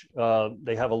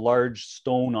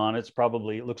stone on it. It's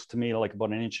probably, it looks to me like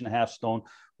about 1.5 inches stone,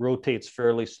 rotates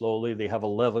fairly slowly. They have a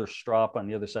leather strop on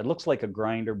the other side. It looks like a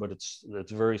grinder, but it's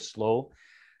very slow.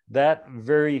 That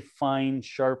very fine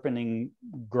sharpening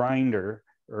grinder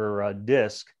or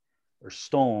disc or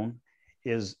stone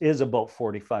is about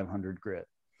 4,500 grit.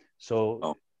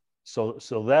 So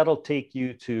that'll take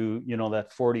you to, you know,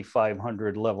 that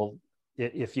 4,500 level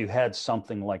if you had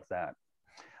something like that.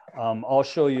 I'll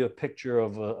show you a picture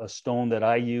of a stone that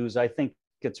I use. I think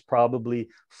it's probably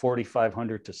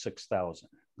 4,500 to 6,000.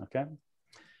 Okay.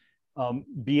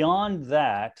 Beyond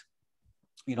that,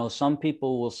 you know, some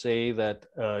people will say that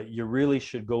you really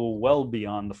should go well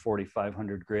beyond the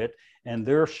 4,500 grit, and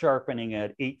they're sharpening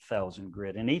at 8,000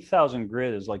 grit. And 8,000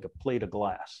 grit is like a plate of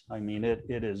glass. I mean, it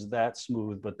is that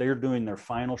smooth, but they're doing their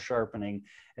final sharpening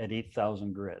at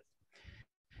 8,000 grit.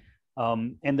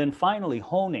 And then finally,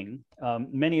 honing.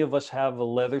 Many of us have a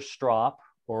leather strop,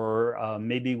 or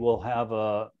maybe we'll have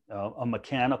a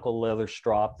mechanical leather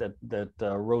strop that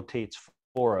rotates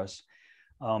for us.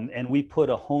 And we put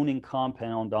a honing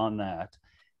compound on that.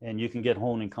 And you can get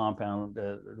honing compound at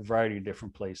a variety of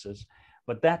different places.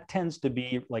 But that tends to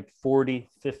be like 40,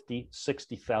 50,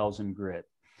 60,000 grit.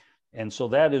 And so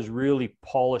that is really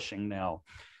polishing now.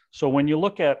 So when you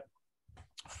look at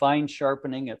fine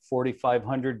sharpening at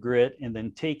 4,500 grit, and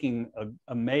then taking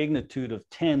a magnitude of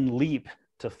 10 leap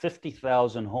to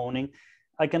 50,000 honing.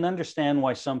 I can understand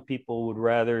why some people would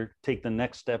rather take the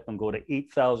next step and go to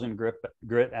 8,000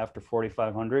 grit after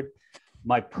 4,500.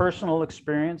 My personal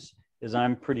experience is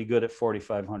I'm pretty good at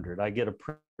 4,500. I get a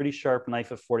pretty sharp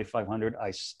knife at 4,500. I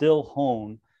still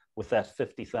hone with that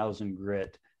 50,000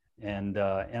 grit, and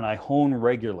I hone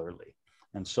regularly.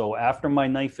 And so after my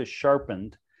knife is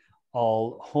sharpened,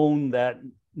 I'll hone that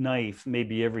knife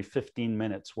maybe every 15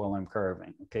 minutes while I'm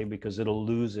carving, okay? Because it'll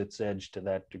lose its edge to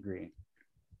that degree.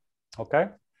 Okay?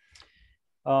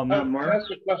 Mark, can I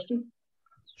ask a question?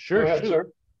 Sure. Go ahead,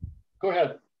 sir. Go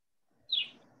ahead.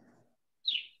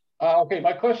 Okay,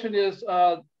 my question is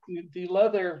the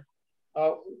leather.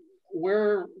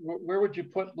 Where would you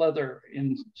put leather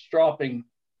in stropping,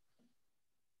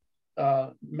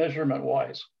 measurement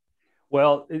wise?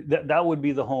 Well, that would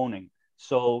be the honing.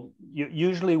 So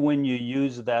usually when you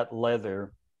use that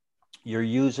leather, you're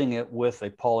using it with a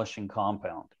polishing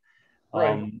compound.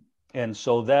 Right. And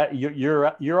so that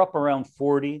you're up around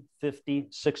 40, 50,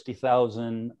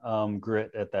 60,000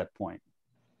 grit at that point.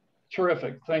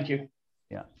 Terrific. Thank you.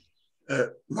 Yeah.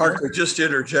 Mark, I just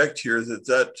interject here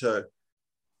that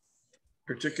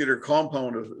particular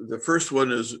compound of the first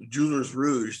one is Jeweler's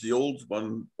Rouge, the old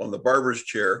one on the barber's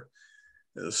chair,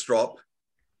 the strop.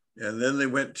 And then they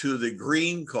went to the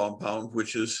green compound,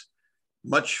 which is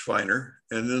much finer.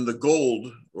 And then the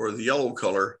gold or the yellow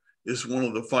color is one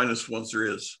of the finest ones there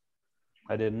is.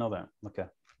 I didn't know that. Okay.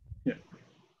 Yeah.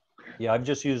 Yeah, I've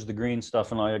just used the green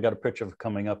stuff, and I got a picture of it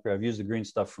coming up here. I've used the green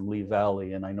stuff from Lee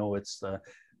Valley, and I know it's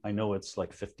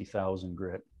like 50,000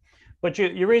 grit. But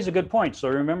you raise a good point. So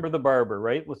remember the barber,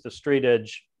 right, with the straight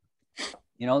edge,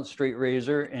 straight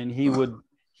razor, and he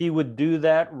would do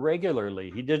that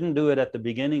regularly. He didn't do it at the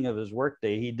beginning of his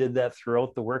workday. He did that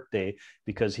throughout the workday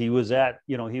because he was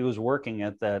working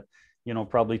at that,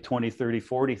 probably 20, 30,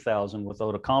 40,000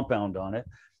 without a compound on it.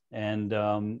 And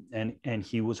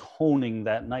he was honing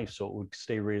that knife so it would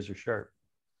stay razor sharp.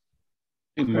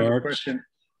 Hey, Mark. Question.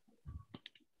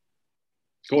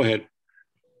 Go ahead.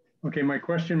 Okay, my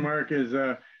question, Mark, is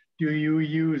do you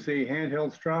use a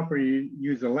handheld strop or you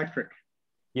use electric?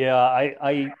 Yeah,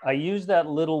 I use that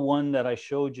little one that I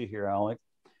showed you here, Alec.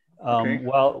 Okay.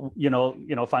 Well,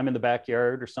 if I'm in the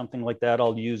backyard or something like that,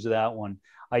 I'll use that one.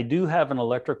 I do have an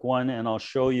electric one, and I'll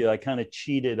show you. I kind of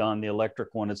cheated on the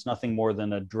electric one. It's nothing more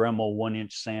than a Dremel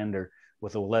 1-inch sander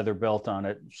with a leather belt on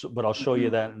it. But I'll show you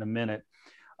that in a minute.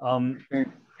 Okay.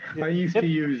 I used to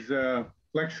use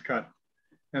Flex Cut,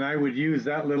 and I would use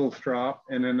that little strop,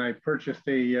 and then I purchased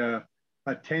a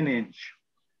 10-inch,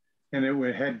 and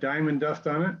it had diamond dust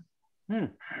on it.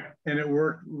 And it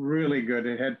worked really good.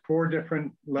 It had 4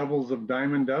 different levels of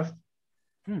diamond dust.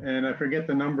 And I forget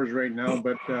the numbers right now,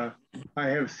 but I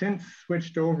have since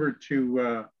switched over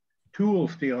to tool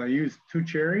steel. I use 2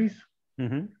 cherries.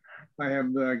 I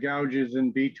have gouges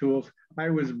and V-tools. I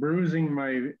was bruising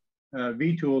my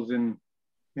V-tools in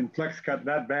Flex Cut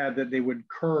that bad that they would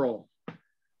curl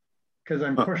because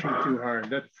I'm pushing too hard.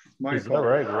 That's my fault. All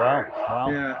right. Wow.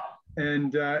 Yeah.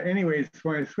 And anyways,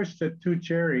 when I switched to 2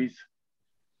 cherries,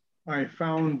 I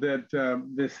found that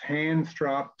this hand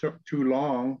strop took too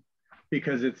long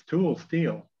because it's tool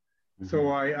steel.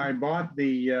 So I bought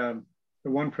the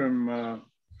one from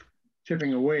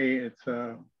Chipping Away. It's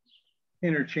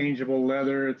interchangeable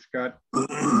leather. It's got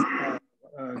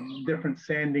different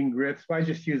sanding grits. I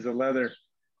just use the leather,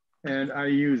 and I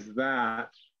use that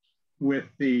with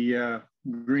the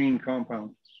green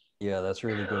compound. Yeah, that's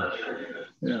really good.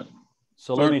 Yeah.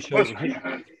 So let me show you.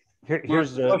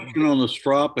 Here's the question on the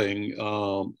stropping.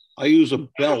 I use a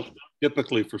belt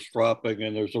typically for stropping,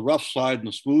 and there's a rough side and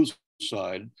a smooth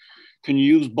side. Can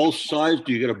you use both sides?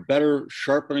 Do you get a better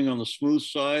sharpening on the smooth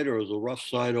side, or is the rough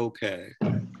side okay?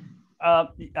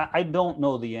 I don't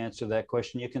know the answer to that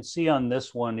question. You can see on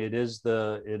this one, it is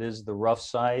the rough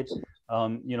side.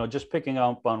 Just picking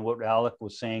up on what Alec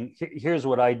was saying. Here's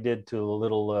what I did to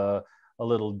a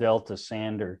little Delta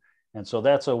sander, and so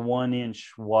that's a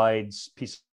 1-inch wide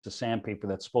piece of sandpaper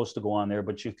that's supposed to go on there,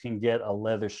 but you can get a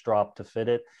leather strop to fit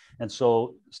it. And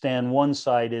so, Stan, one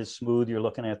side is smooth. You're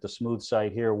looking at the smooth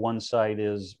side here. One side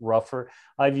is rougher.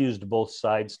 I've used both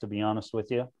sides, to be honest with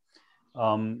you.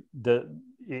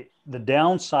 The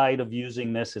downside of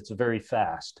using this, it's very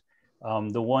fast.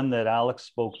 The one that Alex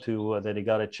spoke to that he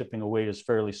got at Chipping Away is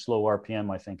fairly slow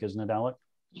RPM, I think, isn't it, Alec?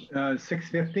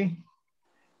 650.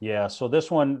 Yeah. So this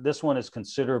one is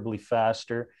considerably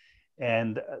faster.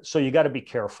 And so you got to be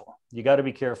careful.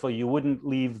 You wouldn't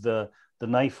leave the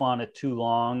knife on it too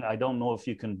long. I don't know if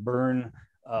you can burn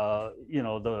you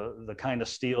know, the kind of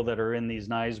steel that are in these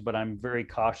knives, but I'm very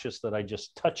cautious that I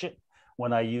just touch it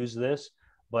when I use this.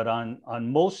 But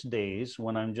on most days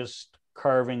when I'm just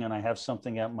carving and I have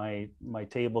something at my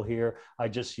table here, I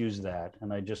just use that,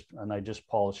 and I just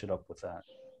polish it up with that.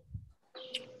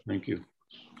 Thank you.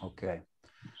 Okay.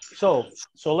 So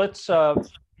let's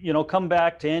you know, come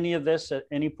back to any of this at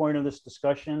any point of this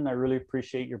discussion. I really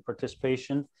appreciate your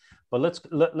participation, but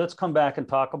let's come back and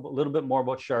talk a little bit more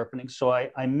about sharpening. So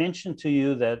I mentioned to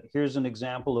you that here's an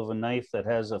example of a knife that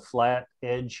has a flat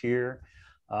edge here.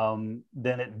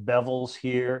 Then it bevels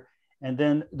here. And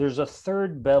then there's a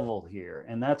third bevel here,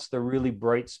 and that's the really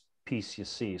bright piece you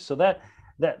see. So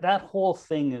that whole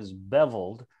thing is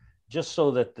beveled just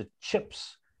so that the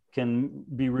chips can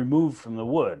be removed from the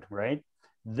wood, right?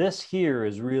 This here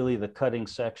is really the cutting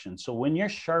section. So when you're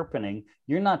sharpening,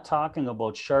 you're not talking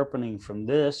about sharpening from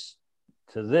this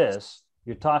to this.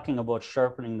 You're talking about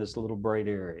sharpening this little bright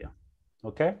area,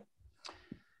 okay?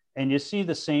 And you see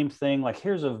the same thing, like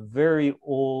here's a very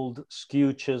old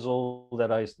skew chisel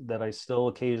that I still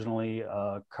occasionally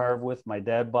carve with. My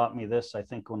dad bought me this, I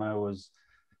think, when I was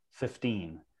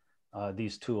 15,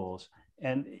 these tools.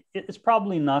 And it's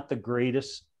probably not the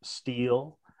greatest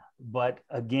steel, but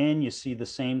again, you see the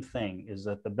same thing, is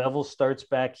that the bevel starts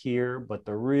back here, but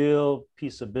the real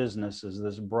piece of business is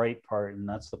this bright part, and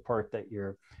that's the part that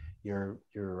you're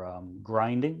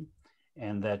grinding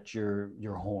and that you're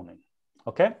honing.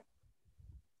 Okay.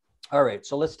 All right.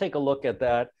 So let's take a look at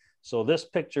that. So this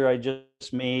picture I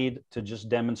just made to just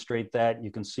demonstrate that,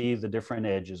 you can see the different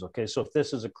edges. Okay. So if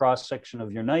this is a cross section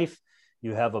of your knife,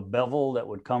 you have a bevel that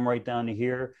would come right down to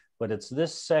here, but it's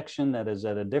this section that is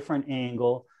at a different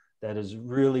angle that is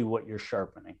really what you're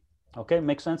sharpening. Okay.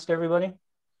 Makes sense to everybody?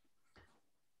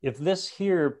 If this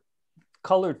here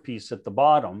colored piece at the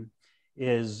bottom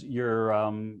is your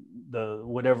the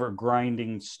whatever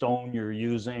grinding stone you're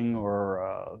using,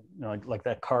 or you know, like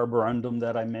that carborundum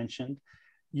that I mentioned,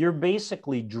 you're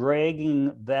basically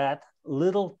dragging that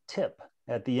little tip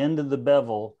at the end of the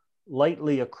bevel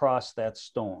lightly across that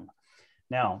stone.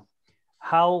 Now,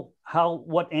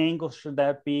 what angle should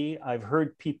that be? I've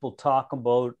heard people talk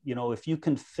about, you know, if you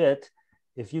can fit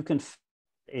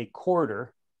a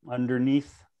quarter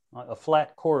underneath, a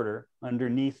flat quarter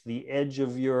underneath the edge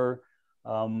of your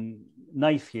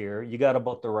knife here, you got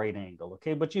about the right angle.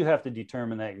 Okay. But you have to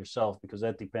determine that yourself, because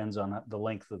that depends on the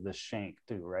length of this shank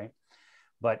too, right?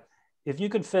 But if you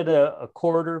could fit a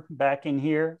quarter back in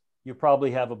here, you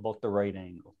probably have about the right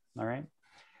angle. All right.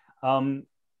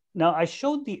 Now I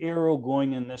showed the arrow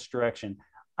going in this direction.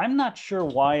 I'm not sure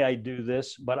why I do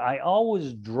this, but I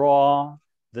always draw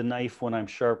the knife when I'm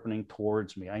sharpening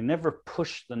towards me. I never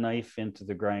push the knife into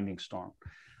the grinding stone.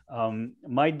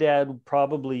 My dad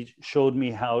probably showed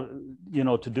me how, you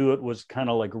know, to do it, was kind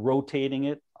of like rotating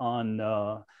it on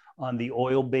the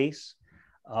oil base.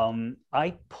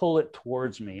 I pull it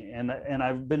towards me, and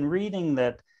I've been reading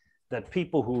that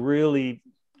people who really,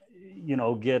 you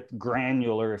know, get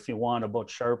granular, if you want, about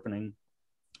sharpening,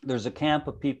 there's a camp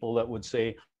of people that would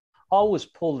say, always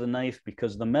pull the knife,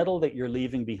 because the metal that you're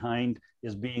leaving behind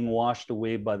is being washed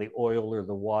away by the oil or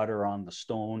the water on the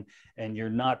stone, and you're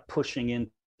not pushing into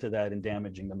that and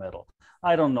damaging the metal.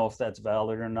 I don't know if that's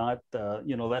valid or not.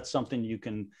 You know, that's something you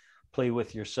can play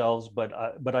with yourselves, but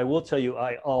I will tell you,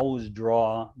 I always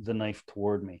draw the knife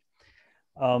toward me.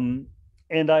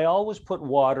 And I always put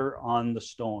water on the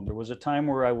stone. There was a time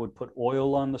where I would put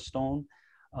oil on the stone.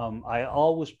 I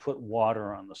always put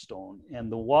water on the stone.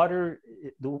 And the water,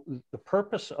 the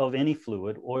purpose of any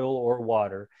fluid, oil or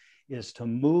water, is to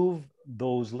move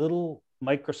those little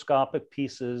microscopic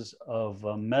pieces of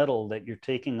metal that you're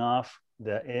taking off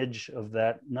the edge of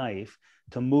that knife,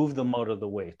 to move them out of the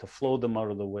way, to flow them out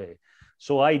of the way.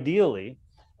 So ideally,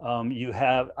 you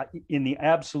have, in the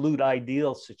absolute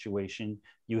ideal situation,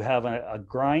 you have a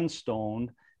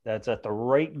grindstone that's at the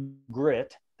right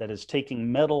grit, that is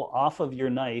taking metal off of your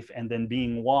knife and then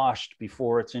being washed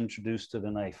before it's introduced to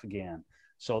the knife again.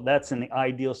 So that's in the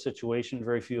ideal situation.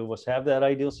 Very few of us have that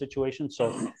ideal situation.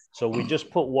 So we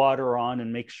just put water on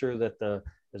and make sure that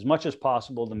as much as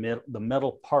possible, the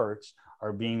metal parts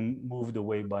are being moved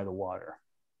away by the water.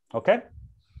 Okay.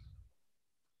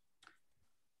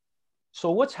 So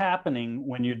what's happening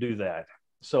when you do that?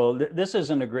 So this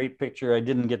isn't a great picture. I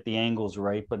didn't get the angles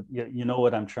right, but you know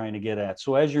what I'm trying to get at.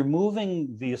 So as you're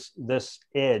moving this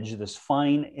edge, this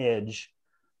fine edge,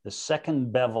 the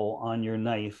second bevel on your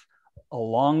knife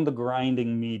along the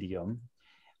grinding medium,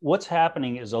 what's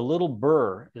happening is a little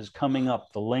burr is coming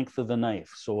up the length of the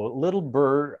knife. So a little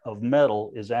burr of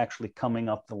metal is actually coming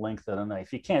up the length of the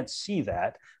knife. You can't see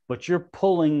that, but you're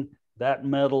pulling that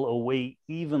metal away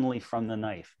evenly from the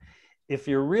knife. If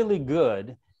you're really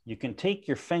good, you can take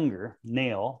your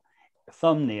thumbnail,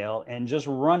 and just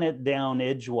run it down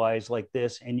edgewise like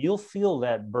this, and you'll feel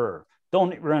that burr.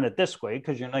 Don't run it this way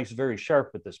because your knife's very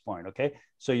sharp at this point, okay?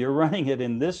 So you're running it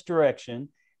in this direction,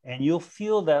 and you'll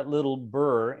feel that little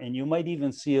burr, and you might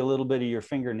even see a little bit of your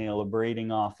fingernail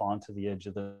abrading off onto the edge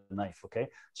of the knife, okay?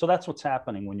 So that's what's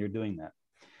happening when you're doing that.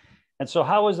 And so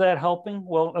how is that helping?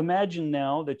 Well, imagine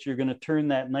now that you're going to turn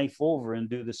that knife over and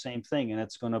do the same thing, and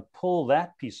it's going to pull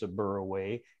that piece of burr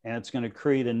away, and it's going to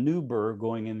create a new burr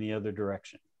going in the other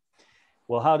direction.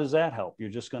 Well, how does that help? You're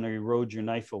just going to erode your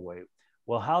knife away.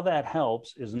 Well, how that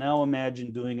helps is now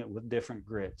imagine doing it with different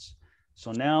grits.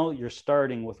 So now you're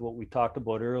starting with what we talked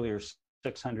about earlier,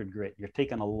 600 grit. You're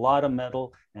taking a lot of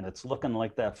metal, and it's looking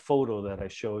like that photo that I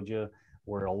showed you,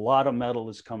 where a lot of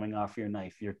metal is coming off your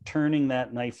knife. You're turning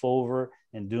that knife over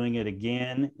and doing it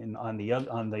again on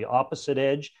the opposite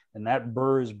edge, and that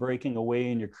burr is breaking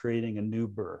away, and you're creating a new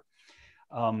burr.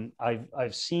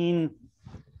 I've seen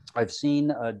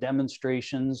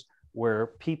demonstrations where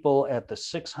people at the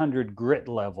 600 grit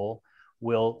level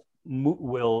will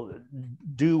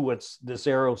do what this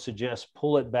arrow suggests,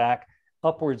 pull it back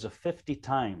upwards of 50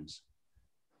 times.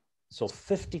 So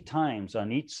 50 times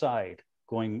on each side,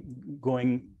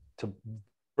 going to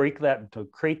break that, to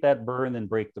create that burr and then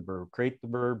break the burr, create the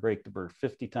burr, break the burr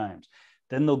 50 times.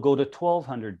 Then they'll go to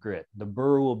 1200 grit. The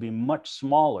burr will be much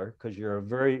smaller because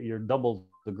you're double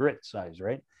the grit size,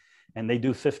 right? And they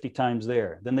do 50 times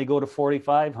there. Then they go to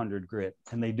 4500 grit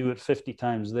and they do it 50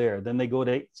 times there. Then they go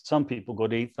to, some people go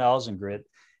to 8000 grit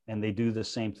and they do the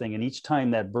same thing. And each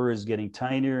time that burr is getting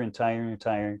tinier and tinier and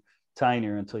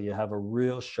tinier until you have a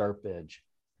real sharp edge.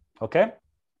 Okay?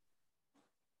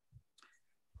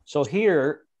 So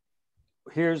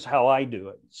here's how I do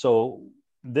it. So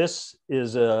this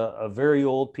is a very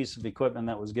old piece of equipment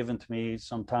that was given to me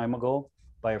some time ago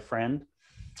by a friend.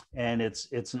 And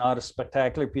it's not a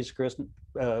spectacular piece of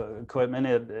equipment.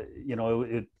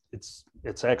 It's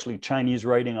actually Chinese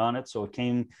writing on it. So it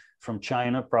came from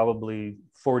China probably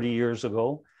 40 years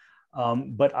ago.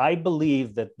 But I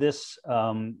believe that this,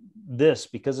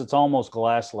 because it's almost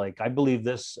glass-like, I believe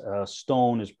this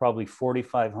stone is probably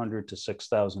 4,500 to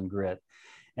 6,000 grit.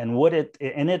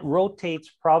 And it rotates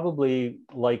probably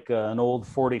like an old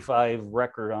 45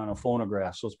 record on a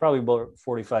phonograph. So it's probably about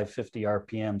 45, 50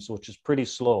 RPMs, which is pretty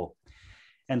slow.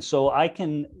 And so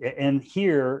and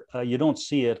here you don't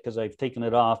see it because I've taken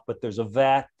it off, but there's a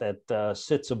vat that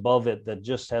sits above it that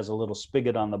just has a little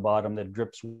spigot on the bottom that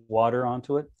drips water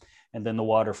onto it. And then the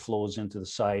water flows into the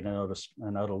side and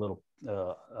out a little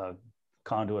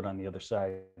conduit on the other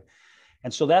side.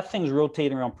 And so that thing's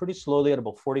rotating around pretty slowly at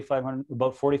about 45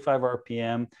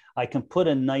 RPM. I can put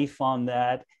a knife on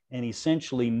that and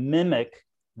essentially mimic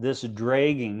this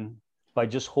dragging by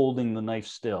just holding the knife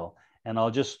still. And I'll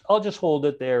just hold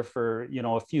it there for,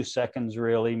 a few seconds,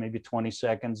 really, maybe 20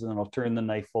 seconds, and then I'll turn the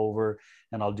knife over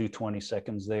and I'll do 20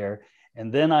 seconds there.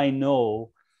 And then I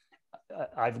know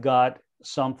I've got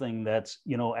something that's,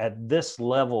 at this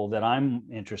level that I'm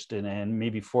interested in,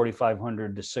 maybe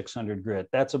 4,500 to 600 grit.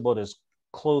 That's about as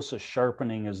close a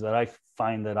sharpening as that I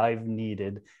find that I've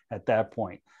needed at that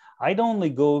point. I'd only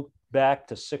go back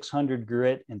to 600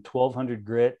 grit and 1200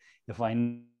 grit if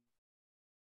I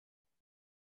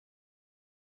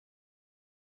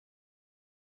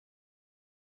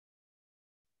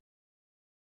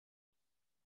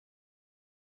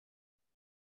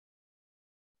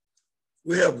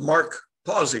We have Mark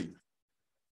pausing.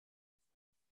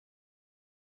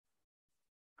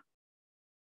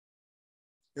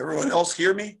 Everyone else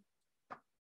hear me?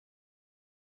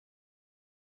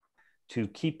 to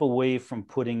keep away from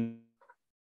putting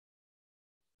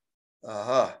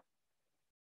that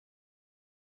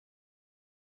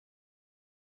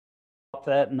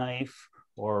knife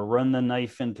or run the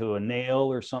knife into a nail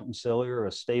or something silly or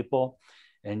a staple,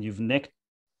 and you've nicked,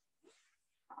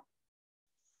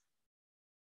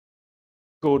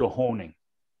 go to honing,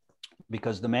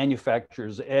 because the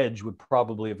manufacturer's edge would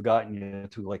probably have gotten you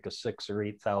to like a 6,000 or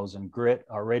 8,000 grit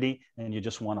already, and you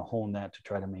just want to hone that to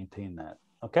try to maintain that.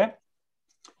 Okay.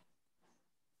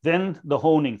 Then the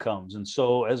honing comes. And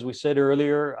so, as we said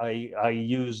earlier, I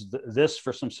use this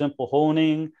for some simple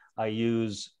honing. I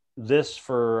use this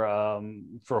for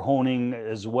honing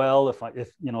as well.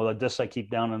 If this I keep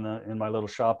down in my little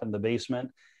shop in the basement.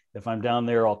 If I'm down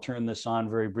there, I'll turn this on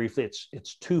very briefly.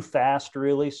 It's too fast,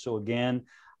 really. So again,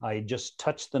 I just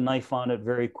touch the knife on it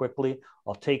very quickly.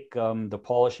 I'll take the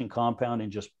polishing compound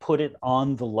and just put it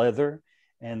on the leather,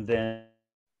 and then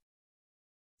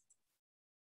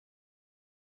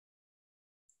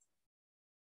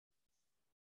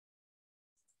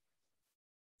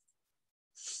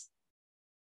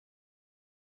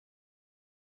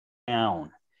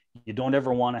down. You don't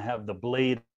ever want to have the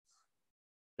blade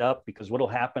up, because what will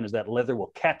happen is that leather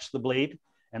will catch the blade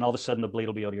and all of a sudden the blade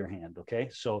will be out of your hand. Okay.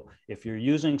 So if you're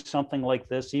using something like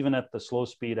this, even at the slow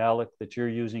speed Alec that you're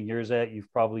using yours at,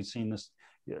 you've probably seen this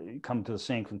come to the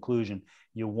same conclusion.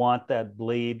 You want that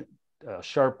blade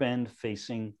sharp end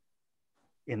facing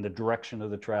in the direction of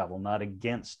the travel, not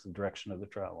against the direction of the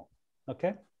travel.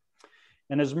 Okay.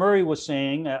 And as Murray was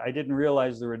saying, I didn't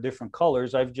realize there were different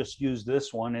colors. I've just used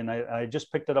this one, and I just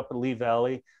picked it up at Lee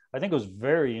Valley. I think it was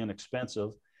very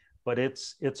inexpensive, but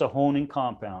it's a honing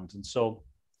compound. And so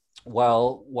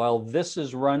while this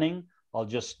is running, I'll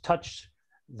just touch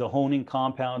the honing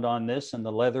compound on this and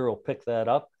the leather will pick that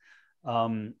up.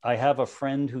 I have a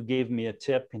friend who gave me a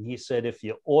tip, and he said, if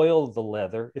you oil the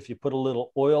leather, if you put a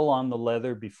little oil on the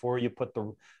leather before you put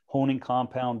the honing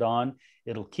compound on,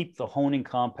 it'll keep the honing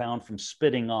compound from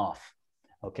spitting off.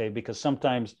 Okay. Because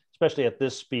sometimes, especially at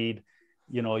this speed,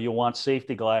 you know, you want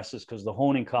safety glasses because the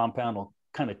honing compound will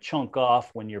kind of chunk off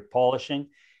when you're polishing.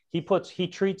 He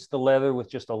treats the leather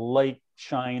with just a light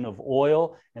shine of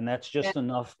oil, and that's just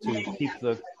enough to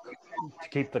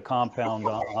keep the compound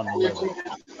on the leather.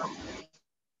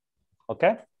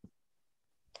 Okay.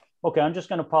 Okay, I'm just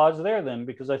going to pause there then,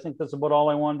 because I think that's about all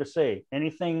I wanted to say.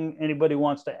 Anything anybody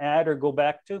wants to add or go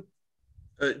back to?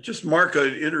 Just Mark,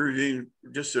 I'd intervene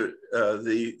just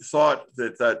the thought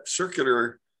that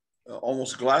circular,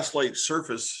 almost glass-like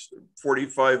surface,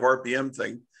 45 RPM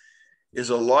thing is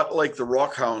a lot like the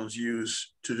rockhounds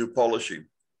use to do polishing.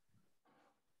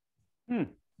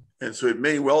 And so it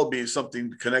may well be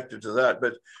something connected to that.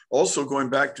 But also going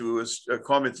back to a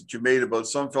comment that you made about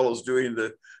some fellows doing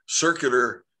the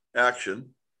circular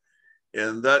action.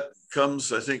 And that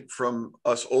comes, I think, from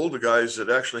us older guys that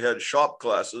actually had shop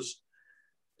classes.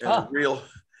 And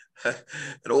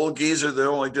an old geezer that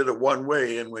only did it one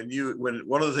way. And when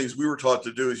one of the things we were taught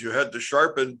to do is you had to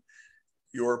sharpen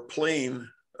your plane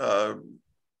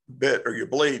bit or your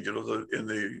blade, you know, in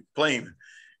the plane.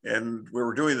 And we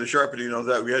were doing the sharpening of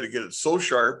that. We had to get it so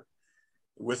sharp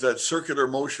with that circular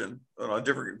motion on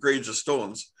different grades of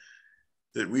stones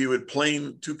that we would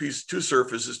plane two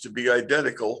surfaces to be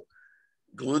identical,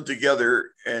 glued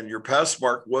together. And your pass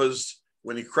mark was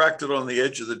when he cracked it on the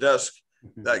edge of the desk,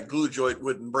 that glue joint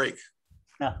wouldn't break.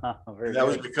 That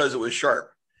was because it was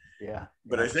sharp. Yeah.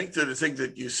 But I think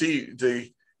that you see the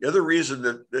other reason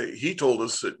that he told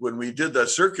us that when we did that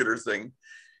circular thing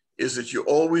is that you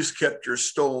always kept your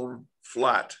stone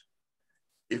flat.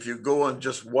 If you go on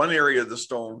just one area of the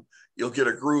stone, you'll get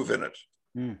a groove in it.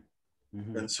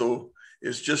 And so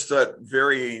it's just that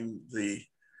varying the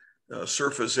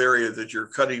surface area that you're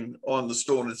cutting on the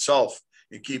stone itself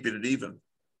and keeping it even.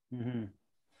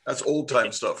 That's old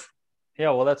time stuff. Yeah,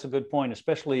 well, that's a good point,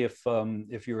 especially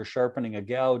if you were sharpening a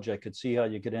gouge. I could see how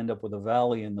you could end up with a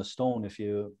valley in the stone if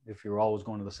you're always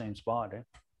going to the same spot.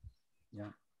 Yeah.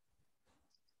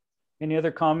 Any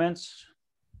other comments?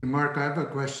 Mark, I have a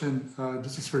question.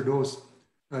 This is for those.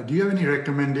 Do you have any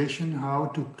recommendation how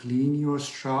to clean your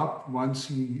strop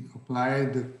once you apply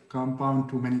the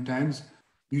compound too many times?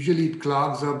 Usually it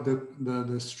clogs up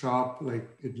the strop, like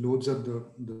it loads up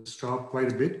the strop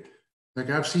quite a bit. Like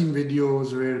I've seen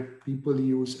videos where people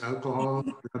use alcohol,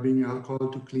 rubbing alcohol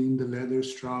to clean the leather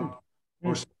strop,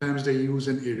 or sometimes they use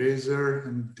an eraser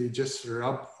and they just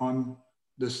rub on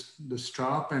the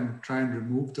strop and try and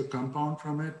remove the compound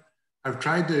from it. I've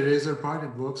tried the eraser part,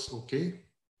 it works okay.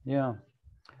 Yeah.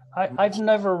 I've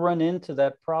never run into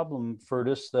that problem,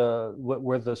 Furtis,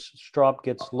 where the strop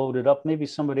gets loaded up. Maybe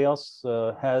somebody else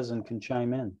has and can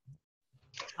chime in.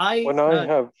 I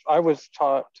was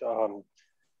taught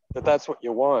that's what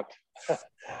you want.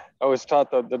 I was taught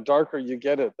that the darker you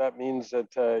get it, that means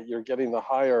that you're getting the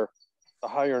higher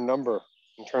number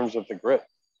in terms of the grit.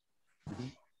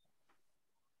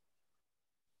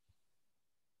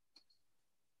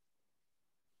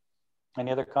 Any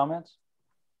other comments?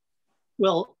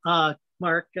 Well,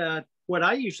 Mark, what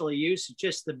I usually use is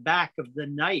just the back of the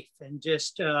knife and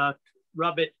just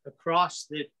rub it across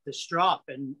the strop,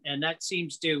 and that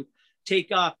seems to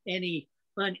take off any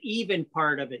uneven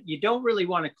part of it. You don't really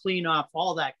want to clean off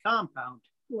all that compound,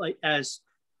 like as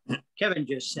Kevin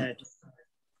just said.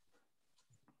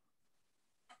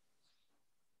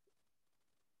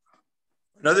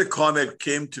 Another comment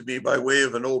came to me by way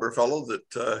of an older fellow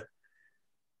that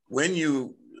when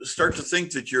you start to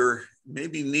think that you're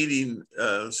maybe needing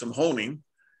some honing,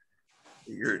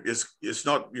 your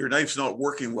knife's not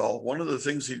working well. One of the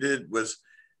things he did was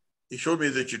he showed me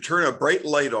that you turn a bright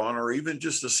light on, or even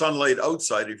just the sunlight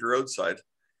outside if you're outside,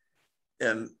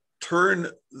 and turn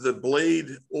the blade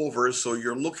over so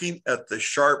you're looking at the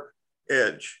sharp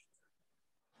edge.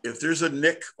 if there's a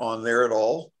nick on there at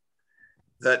all,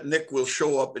 that nick will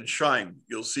show up and shine.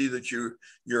 You'll see that you're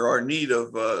in need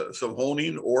of some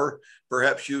honing, or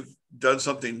perhaps you've done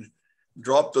something,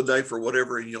 dropped the knife or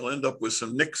whatever, and you'll end up with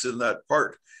some nicks in that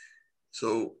part.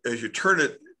 So as you turn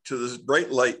it to this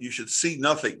bright light, you should see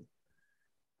nothing.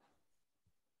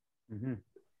 Mm-hmm.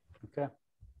 Okay.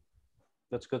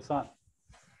 That's a good thought.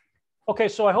 Okay,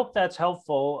 so I hope that's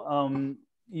helpful.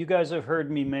 You guys have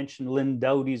heard me mention Lynn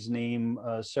Dowdy's name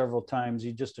several times.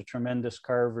 He's just a tremendous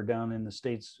carver down in the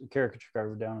States, caricature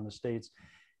carver down in the States.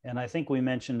 And I think we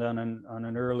mentioned on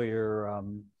an earlier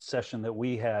session that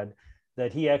we had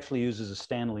that he actually uses a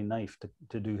Stanley knife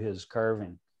to do his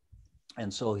carving.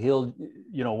 And so he'll,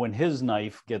 you know, when his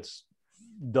knife gets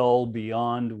dull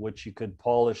beyond what you could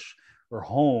polish or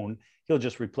hone, he'll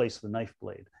just replace the knife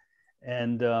blade.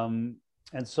 And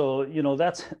so, you know,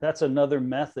 that's another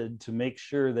method to make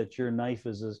sure that your knife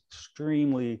is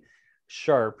extremely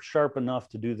sharp enough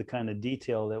to do the kind of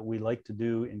detail that we like to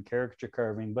do in caricature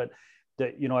carving. But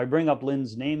that, you know, I bring up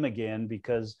Lynn's name again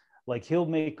because, like, he'll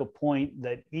make a point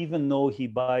that even though he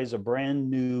buys a brand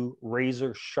new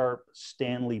razor sharp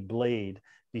Stanley blade,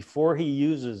 before he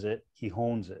uses it, he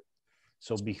hones it.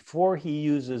 So before he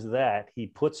uses that, he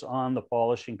puts on the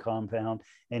polishing compound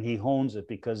and he hones it,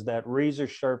 because that razor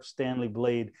sharp Stanley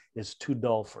blade is too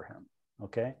dull for him.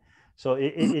 Okay. So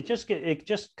it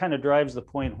just kind of drives the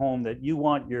point home that you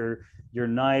want your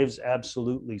knives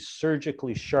absolutely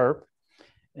surgically sharp.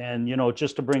 And, you know,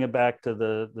 just to bring it back to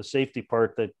the safety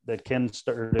part that Ken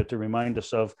started to remind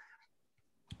us of,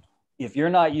 if you're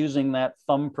not using that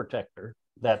thumb protector,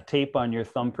 that tape on your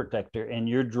thumb protector, and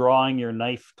you're drawing your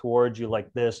knife towards you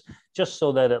like this, just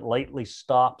so that it lightly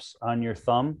stops on your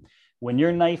thumb, when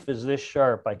your knife is this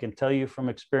sharp, I can tell you from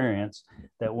experience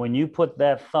that when you put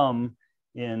that thumb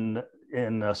in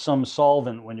some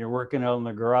solvent, when you're working out in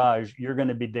the garage, you're going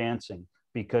to be dancing,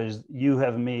 because you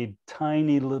have made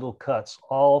tiny little cuts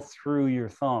all through your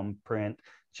thumb print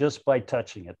just by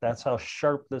touching it. That's how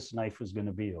sharp this knife is going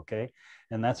to be, okay?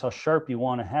 And that's how sharp you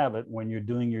want to have it when you're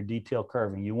doing your detail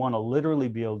carving. You want to literally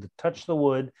be able to touch the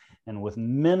wood and with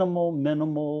minimal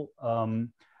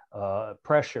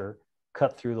pressure,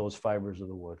 cut through those fibers of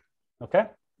the wood, okay?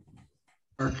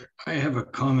 Mark, I have a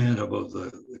comment about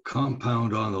the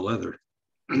compound on the leather.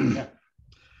 Yeah.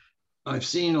 I've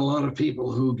seen a lot of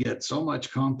people who get so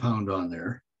much compound on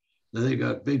there that they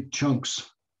got big chunks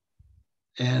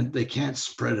and they can't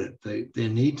spread it. They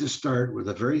need to start with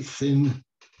a very thin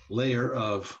layer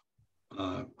of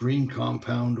green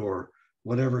compound or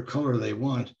whatever color they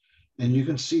want. And you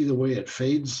can see the way it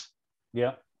fades.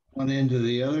 Yeah. One end to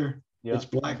the other. Yeah. It's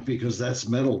black because that's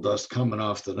metal dust coming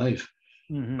off the knife.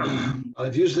 Mm-hmm.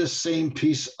 I've used this same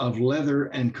piece of leather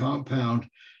and compound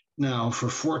now for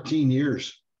 14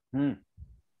 years.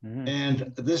 Mm-hmm.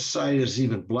 And this side is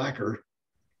even blacker,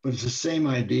 but it's the same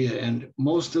idea. And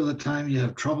most of the time you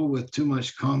have trouble with too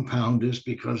much compound is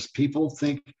because people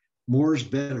think more is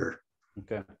better.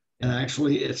 Okay. And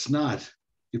actually it's not.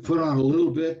 You put on a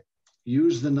little bit,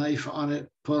 use the knife on it,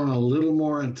 put on a little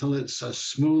more until it's a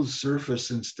smooth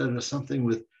surface instead of something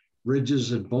with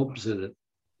ridges and bumps in it.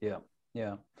 Yeah,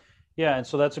 yeah. Yeah, and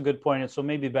so that's a good point. And so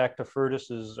maybe back to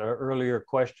Furtis's earlier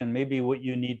question, maybe what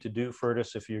you need to do,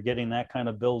 Furtis, if you're getting that kind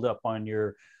of buildup on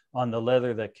the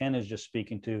leather that Ken is just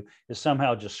speaking to, is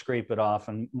somehow just scrape it off.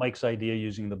 And Mike's idea,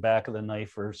 using the back of the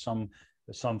knife or some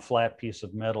flat piece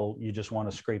of metal, you just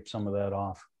want to scrape some of that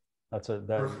off. That's a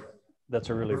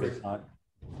really good thought.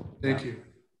 Thank you.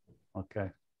 Okay.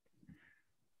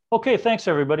 Okay, thanks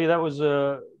everybody. That was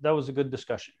a good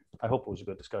discussion. I hope it was a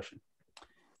good discussion.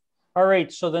 All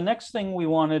right, so the next thing we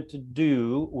wanted to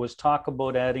do was talk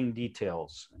about adding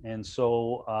details. And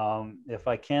so if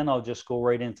I can, I'll just go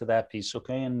right into that piece,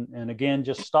 okay? And again,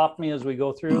 just stop me as we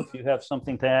go through. If you have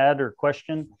something to add or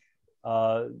question,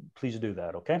 please do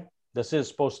that, okay? This is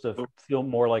supposed to feel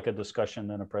more like a discussion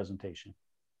than a presentation.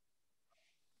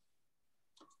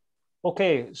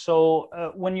 Okay,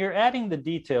 so when you're adding the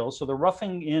details, so the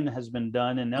roughing in has been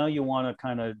done, and now you want to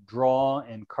kind of draw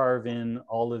and carve in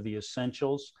all of the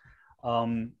essentials.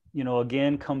 You know,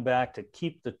 again, come back to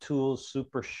keep the tools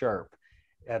super sharp.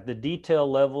 At the detail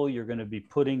level, you're going to be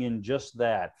putting in just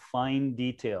that, fine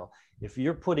detail. If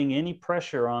you're putting any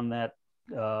pressure on that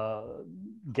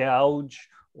gouge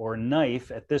or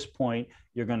knife at this point,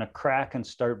 you're going to crack and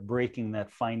start breaking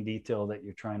that fine detail that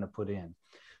you're trying to put in.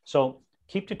 So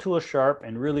keep the tool sharp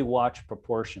and really watch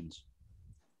proportions.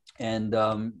 And,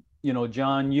 you know,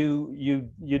 John,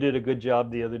 you did a good job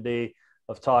the other day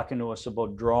of talking to us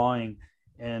about drawing.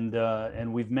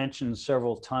 And we've mentioned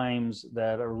several times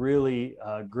that a really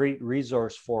great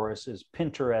resource for us is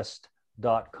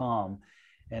Pinterest.com.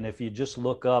 And if you just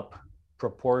look up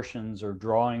proportions or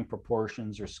drawing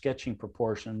proportions or sketching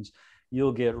proportions,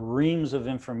 you'll get reams of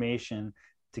information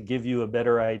to give you a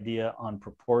better idea on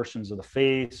proportions of the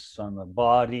face, on the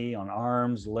body, on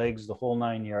arms, legs, the whole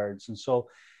 9 yards. And so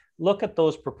look at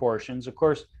those proportions. Of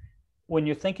course, when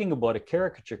you're thinking about a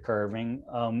caricature carving,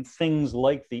 things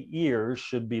like the ears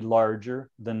should be larger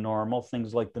than normal.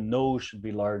 Things like the nose should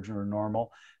be larger than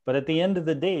normal. But at the end of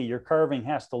the day, your carving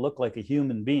has to look like a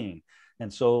human being.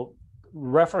 And so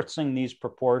referencing these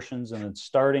proportions and then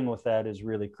starting with that is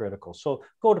really critical. So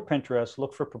go to Pinterest,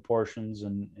 look for proportions,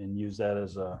 and use that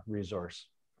as a resource.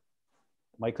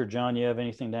 Mike or John, you have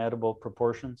anything to add about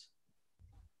proportions?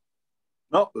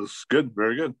 No, it's good.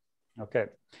 Very good. Okay.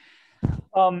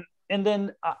 And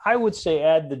then I would say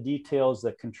add the details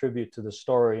that contribute to the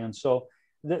story. And so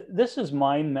this is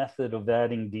my method of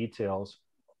adding details.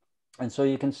 And so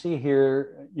you can see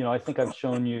here, you know, I think I've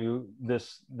shown you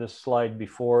this slide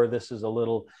before. This is a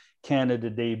little Canada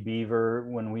Day beaver.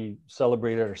 When we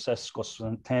celebrated our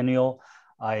sesquicentennial,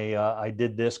 I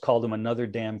did this, called him Another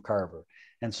Damn Carver.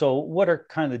 And so what are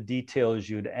kind of details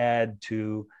you'd add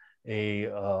to a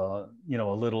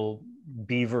little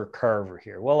beaver carver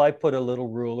here? Well, I put a little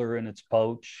ruler in its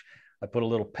pouch. I put a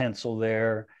little pencil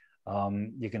there.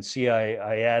 You can see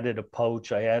I added a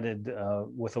pouch. I added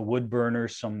with a wood burner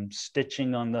some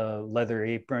stitching on the leather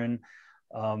apron.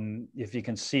 If you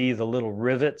can see the little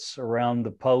rivets around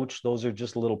the pouch, those are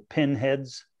just little pin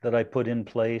heads that I put in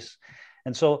place.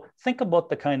 And so think about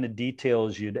the kind of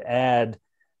details you'd add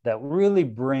that really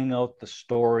bring out the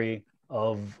story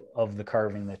of the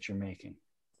carving that you're making.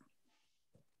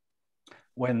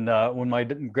 When my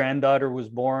granddaughter was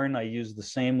born, I used the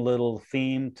same little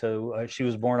theme to, she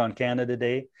was born on Canada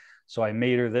Day. So I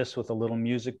made her this with a little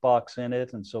music box in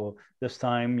it. And so this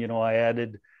time, you know, I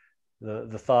added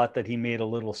the thought that he made a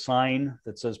little sign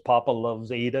that says Papa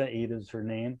loves Ada. Ada's her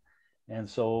name. And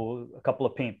so a couple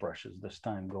of paintbrushes this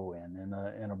time go in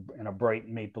and a bright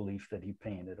maple leaf that he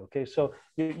painted. Okay, so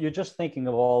you're just thinking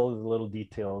of all of the little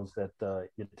details that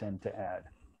you tend to add.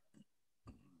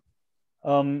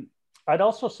 I'd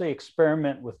also say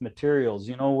experiment with materials.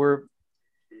 You know,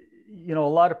 a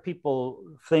lot of people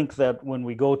think that when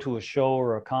we go to a show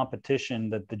or a competition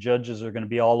that the judges are going to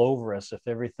be all over us if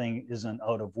everything isn't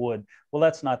out of wood. Well,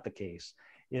 that's not the case.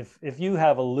 If you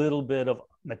have a little bit of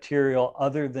material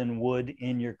other than wood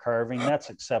in your carving, that's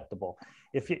acceptable.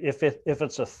 If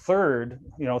it's a third,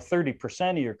 30%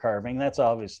 of your carving, that's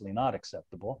obviously not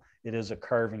acceptable. It is a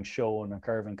carving show and a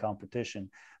carving competition.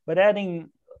 But adding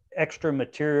extra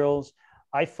materials,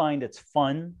 I find it's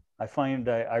fun. I find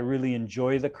I really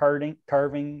enjoy the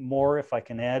carving more if I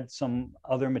can add some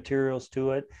other materials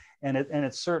to it, and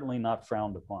it's certainly not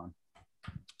frowned upon.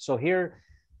 So here,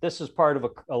 this is part of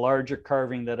a larger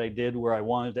carving that I did where I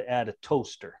wanted to add a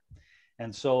toaster.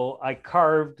 And so I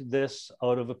carved this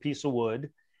out of a piece of wood,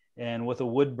 and with a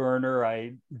wood burner,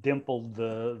 I dimpled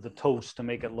the toast to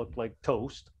make it look like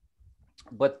toast.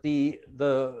 But the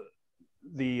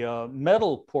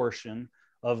metal portion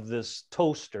of this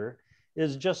toaster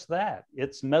is just that.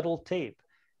 It's metal tape.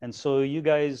 And so you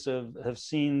guys have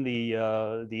seen the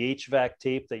HVAC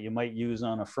tape that you might use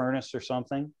on a furnace or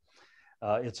something.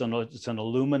 It's an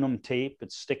aluminum tape.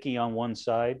 It's sticky on one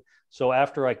side. So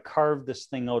after I carved this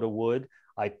thing out of wood,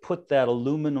 I put that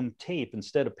aluminum tape,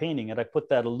 instead of painting it, I put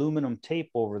that aluminum tape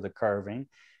over the carving.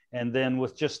 And then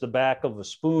with just the back of a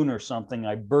spoon or something,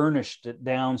 I burnished it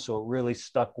down so it really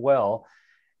stuck well.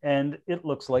 And it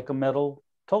looks like a metal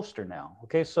toaster now.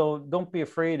 Okay, so don't be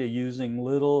afraid of using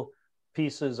little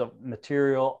pieces of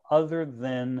material other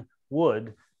than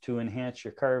wood to enhance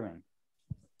your carving.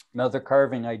 Another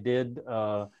carving I did,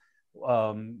 the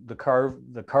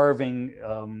carving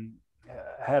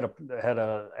had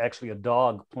actually a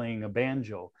dog playing a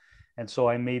banjo. And so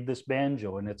I made this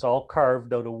banjo, and it's all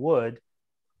carved out of wood.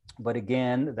 But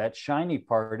again, that shiny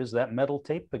part is that metal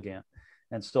tape again.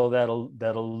 And so that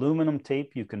aluminum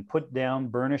tape you can put down,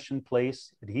 burnish in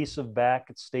place, adhesive back,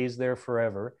 it stays there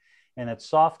forever. And it's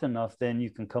soft enough, then you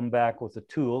can come back with a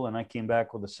tool, and I came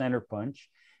back with a center punch,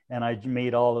 and I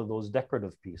made all of those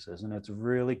decorative pieces, and it's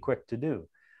really quick to do.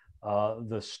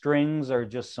 The strings are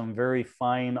just some very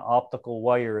fine optical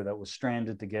wire that was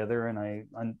stranded together, and I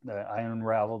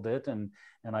unraveled it and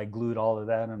I glued all of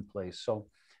that in place. So,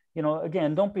 you know,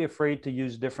 again, don't be afraid to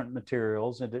use different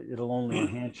materials. It'll only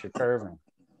enhance your carving.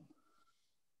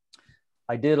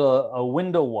 I did a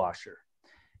window washer.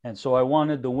 And so I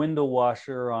wanted the window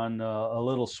washer on a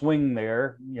little swing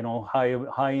there, you know,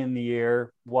 high in the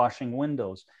air, washing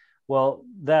windows. Well,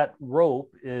 that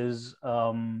rope is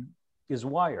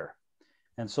wire.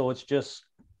 And so it's just,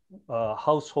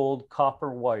 household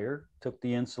copper wire, took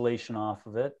the insulation off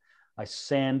of it. I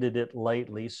sanded it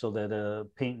lightly so that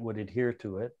paint would adhere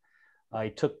to it. I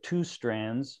took 2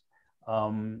 strands.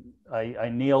 I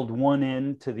nailed one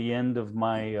end to the end of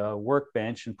my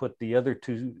workbench and put the other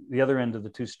end of the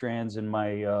 2 strands in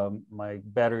my my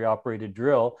battery operated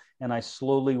drill, and I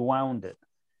slowly wound it.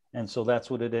 And so that's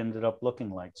what it ended up looking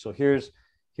like. So here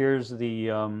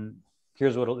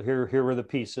were the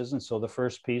pieces. And so the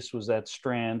first piece was that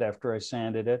strand after I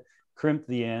sanded it, crimped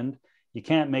the end. You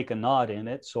can't make a knot in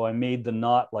it. So I made the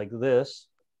knot like this.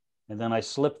 And then I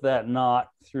slipped that knot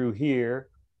through here.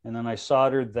 And then I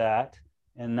soldered that.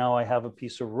 And now I have a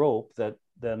piece of rope that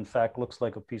in fact looks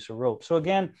like a piece of rope. So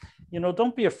again,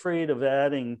 don't be afraid of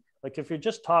adding, like if you're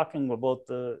just talking about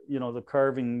the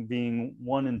carving being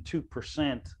 1 and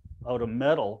 2% out of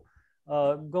metal,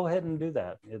 go ahead and do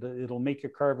that. It'll make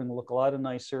your carving look a lot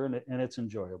nicer, and it's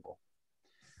enjoyable.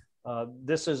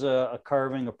 This is a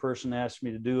carving a person asked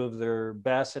me to do of their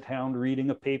basset hound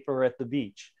reading a paper at the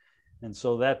beach. And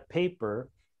so that paper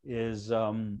is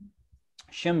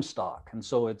shim stock. And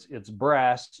so it's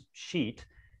brass sheet.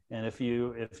 And if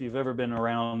you've ever been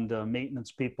around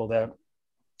maintenance people that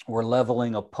were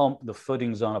leveling a pump, the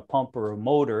footings on a pump or a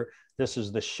motor, this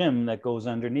is the shim that goes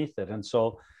underneath it. And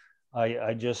so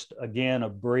I just, again,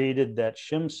 abraded that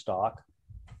shim stock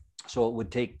so it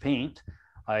would take paint.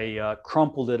 I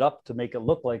crumpled it up to make it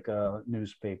look like a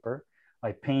newspaper.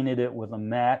 I painted it with a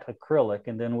matte acrylic,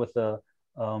 and then with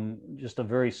just a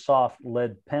very soft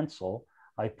lead pencil,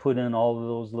 I put in all of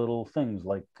those little things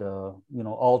like,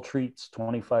 all treats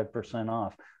 25%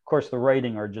 off. Of course, the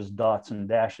writing are just dots and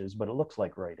dashes, but it looks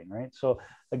like writing, right? So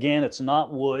again, it's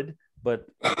not wood, but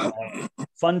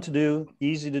fun to do,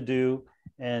 easy to do,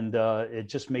 and it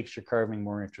just makes your carving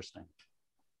more interesting.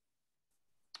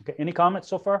 Okay, any comments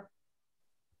so far?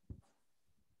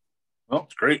 Well,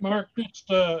 it's great. Mark,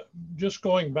 just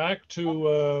going back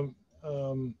to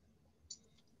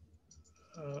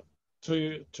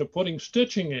putting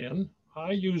stitching in,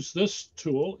 I use this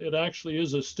tool. It actually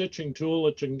is a stitching tool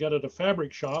that you can get at a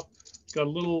fabric shop. It's got a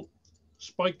little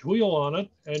spiked wheel on it,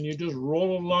 and you just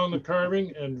roll it along the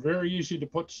carving, and very easy to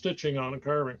put stitching on a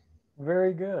carving.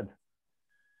 Very good.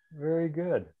 Very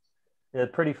good.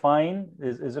 It's pretty fine.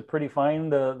 Is it pretty fine,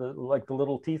 like the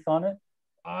little teeth on it?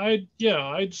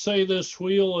 I'd say this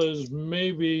wheel is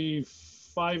maybe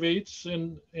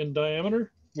 5/8 in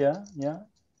diameter. Yeah.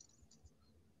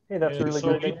 Hey, that's and really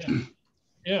so good.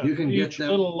 Yeah, you can each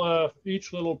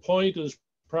little point is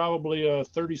probably a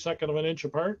 32nd of an inch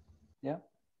apart. Yeah,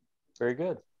 very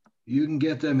good. You can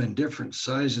get them in different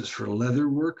sizes for leather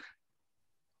work.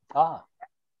 Ah,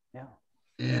 yeah.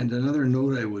 And another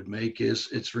note I would make is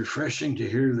it's refreshing to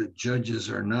hear that judges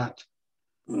are not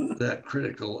that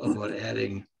critical about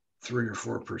adding 3 or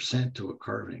 4% to a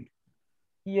carving.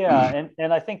 Yeah,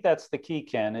 and I think that's the key,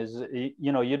 Ken, is,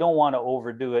 you don't want to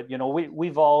overdo it.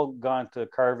 We've all gone to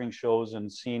carving shows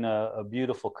and seen a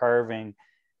beautiful carving,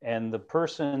 and the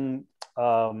person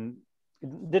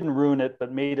didn't ruin it,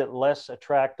 but made it less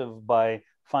attractive by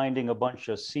finding a bunch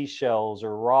of seashells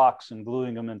or rocks and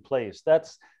gluing them in place.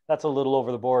 That's a little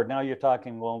over the board. Now you're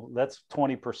talking, well, that's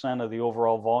 20% of the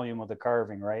overall volume of the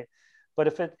carving, right? But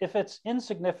if it's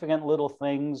insignificant little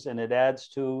things and it adds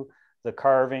to the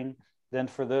carving, then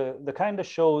for the kind of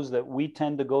shows that we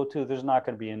tend to go to, there's not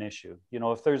going to be an issue.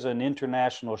 If there's an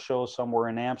international show somewhere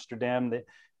in Amsterdam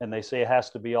and they say it has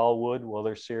to be all wood, well,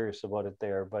 they're serious about it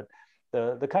there. But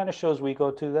the kind of shows we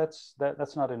go to,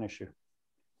 that's not an issue.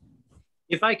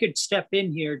 If I could step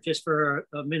in here just for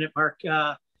a minute, Mark,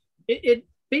 it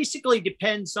basically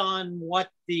depends on what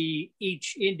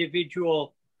each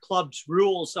individual club's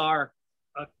rules are,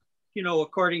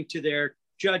 according to their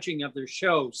judging of their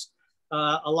shows.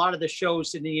 A lot of the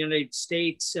shows in the United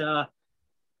States,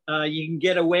 you can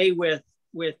get away with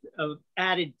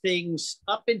added things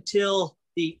up until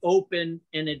the open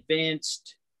and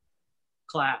advanced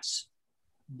class.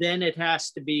 Then it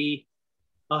has to be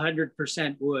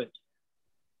 100% wood.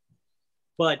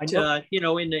 But in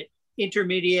the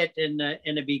intermediate and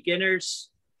the beginners,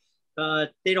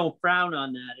 they don't frown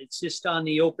on that. It's just on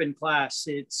the open class.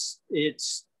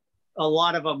 It's a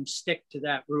lot of them stick to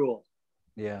that rule.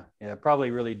 Yeah, it probably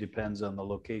really depends on the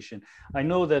location. I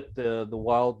know that the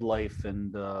wildlife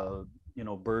and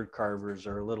bird carvers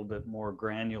are a little bit more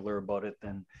granular about it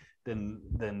than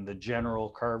the general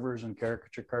carvers and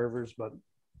caricature carvers, but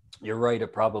you're right,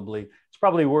 it's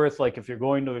probably worth, like, if you're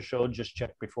going to a show, just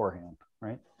check beforehand,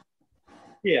 right?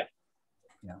 Yeah.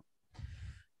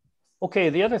 Okay,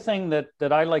 the other thing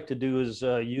that I like to do is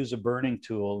use a burning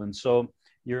tool. And so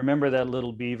you remember that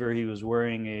little beaver, he was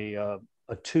wearing a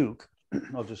toque.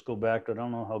 I'll just go back to, I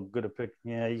don't know how good a pic.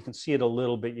 Yeah, you can see it a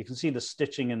little bit. You can see the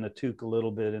stitching in the toque a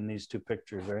little bit in these two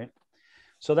pictures, right?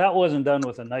 So that wasn't done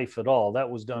with a knife at all. That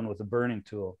was done with a burning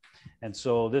tool. And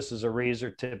so this is a razor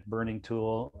tip burning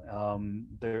tool.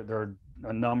 There are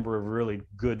a number of really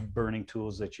good burning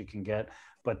tools that you can get,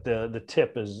 but the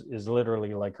tip is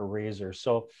literally like a razor.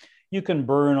 So you can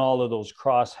burn all of those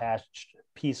cross-hatched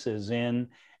pieces in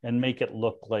and make it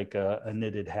look like a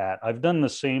knitted hat. I've done the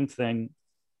same thing.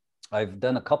 I've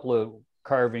done a couple of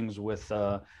carvings with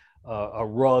a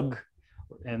rug,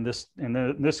 and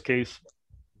in this case,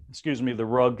 excuse me, the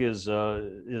rug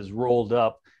is rolled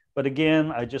up. But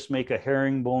again, I just make a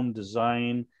herringbone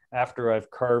design after I've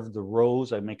carved the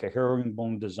rows. I make a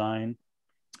herringbone design,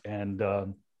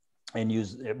 and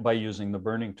use it by using the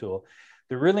burning tool.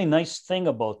 The really nice thing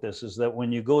about this is that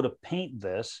when you go to paint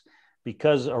this,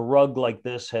 because a rug like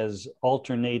this has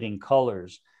alternating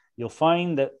colors, you'll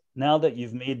find that now that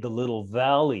you've made the little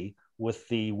valley with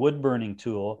the wood burning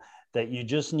tool, that you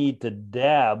just need to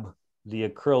dab the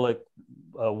acrylic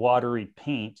watery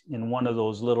paint in one of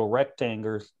those little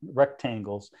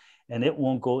rectangles, and it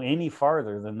won't go any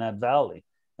farther than that valley.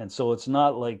 And so it's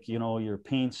not like, you know, you're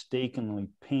painstakingly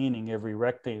painting every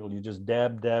rectangle. You just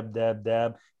dab, dab, dab,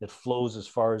 dab. It flows as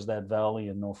far as that valley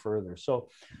and no further. So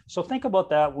think about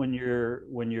that when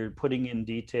you're putting in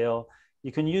detail.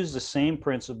 You can use the same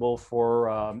principle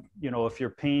for, you know, if you're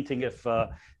painting, if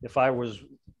I was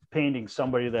painting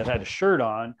somebody that had a shirt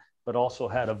on, but also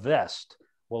had a vest.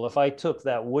 Well, if I took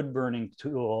that wood burning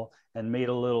tool and made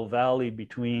a little valley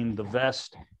between the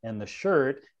vest and the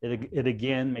shirt, it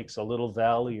again makes a little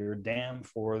valley or dam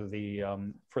for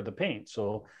the paint.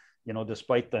 So, you know,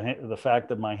 despite the fact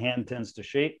that my hand tends to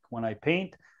shake when I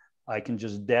paint, I can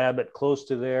just dab it close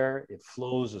to there. It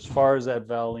flows as far as that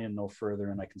valley and no further,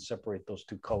 and I can separate those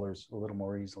two colors a little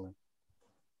more easily.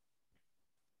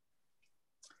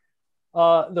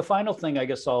 The final thing I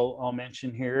guess I'll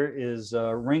mention here is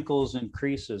wrinkles and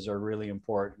creases are really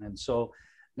important. And so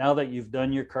now that you've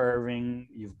done your carving,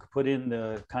 you've put in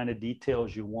the kind of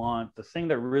details you want, the thing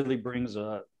that really brings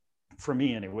for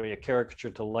me anyway, a caricature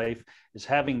to life is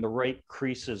having the right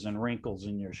creases and wrinkles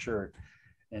in your shirt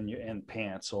and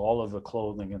pants, so all of the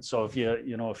clothing. And so if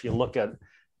you look at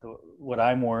what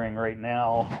I'm wearing right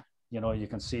now, you know, you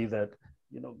can see that,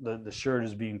 you know, the shirt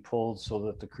is being pulled so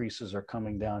that the creases are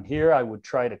coming down here. I would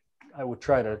try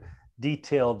to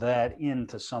detail that in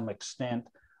to some extent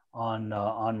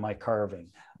on my carving.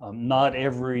 Not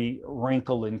every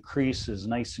wrinkle and crease is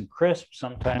nice and crisp.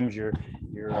 Sometimes your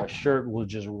shirt will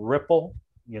just ripple,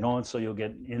 you know, and so you'll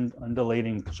get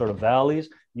undulating sort of valleys.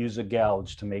 Use a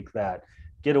gouge to make that.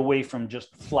 Get away from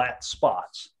just flat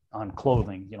spots on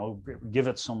clothing, you know, give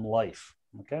it some life,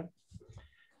 okay?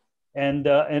 And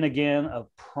again, a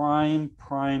prime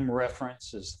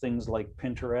reference is things like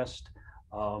Pinterest.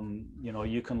 You know,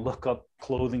 you can look up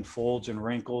clothing folds and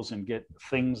wrinkles and get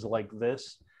things like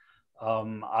this.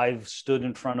 I've stood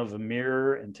in front of a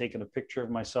mirror and taken a picture of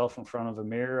myself in front of a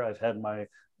mirror. I've had my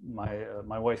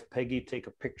wife Peggy take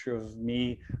a picture of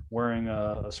me wearing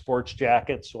a sports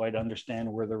jacket so I'd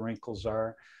understand where the wrinkles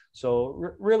are.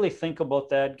 So really think about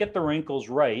that. Get the wrinkles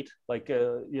right. Like,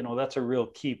 you know, that's a real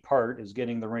key part, is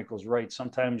getting the wrinkles right.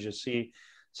 Sometimes you see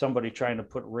somebody trying to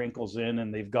put wrinkles in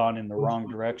and they've gone in the wrong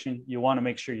direction. You want to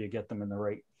make sure you get them in the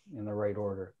right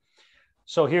order.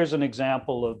 So here's an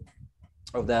example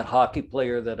of that hockey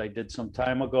player that I did some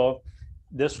time ago.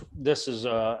 This is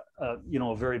you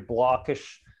know, a very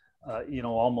blockish, you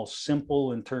know, almost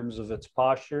simple in terms of its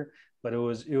posture. But it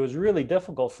was really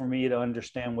difficult for me to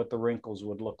understand what the wrinkles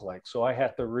would look like. So I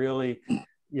had to really,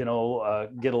 you know,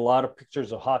 get a lot of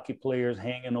pictures of hockey players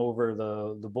hanging over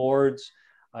the boards.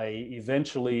 I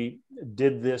eventually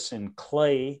did this in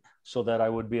clay so that I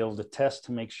would be able to test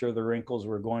to make sure the wrinkles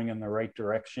were going in the right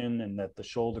direction, and that the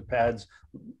shoulder pads,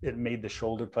 it made the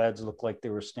shoulder pads look like they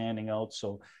were standing out.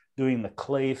 So doing the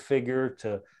clay figure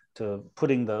to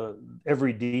putting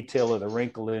every detail of the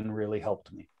wrinkle in really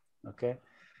helped me, okay?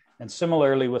 And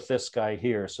similarly with this guy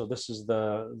here. So this is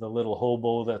the little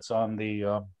hobo that's on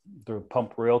the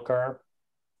pump rail car.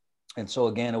 And so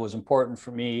again, it was important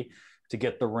for me to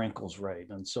get the wrinkles right.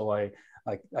 And so I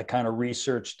kind of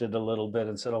researched it a little bit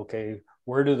and said, okay,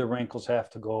 where do the wrinkles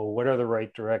have to go? What are the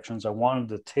right directions? I wanted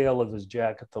the tail of his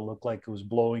jacket to look like it was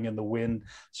blowing in the wind.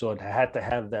 So it had to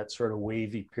have that sort of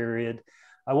wavy period.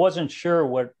 I wasn't sure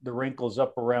what the wrinkles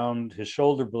up around his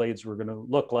shoulder blades were going to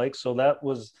look like. So that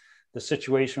was the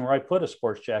situation where I put a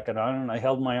sports jacket on and I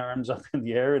held my arms up in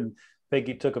the air, and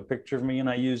Peggy took a picture of me, and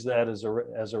I used that as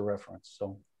a reference.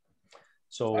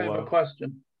 So I have a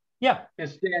question. Yeah,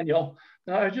 it's Daniel.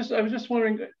 I was just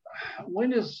wondering,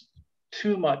 when is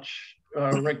too much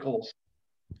wrinkles.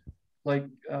 Like,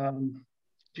 do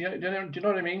you know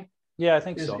what I mean? Yeah, I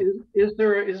think so. Is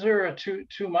there a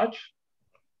too much?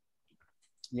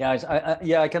 Yeah,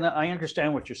 I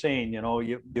understand what you're saying. You know,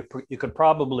 you could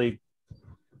probably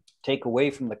take away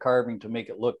from the carving to make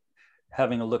it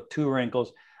having a look too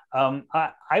wrinkles.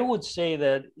 I would say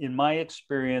that in my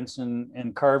experience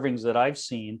in carvings that I've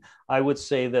seen, I would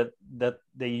say that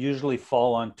they usually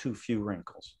fall on too few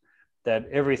wrinkles, that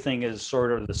everything is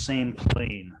sort of the same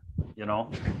plane, you know?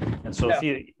 And so if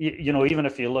you know, even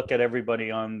if you look at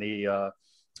everybody on the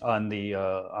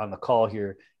call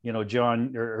here, you know,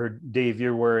 John or Dave,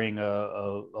 you're wearing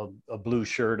a blue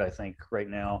shirt, I think, right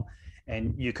now.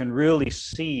 And you can really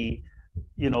see,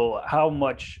 you know, how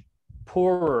much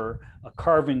poorer a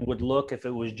carving would look if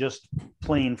it was just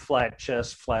plain flat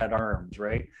chest, flat arms,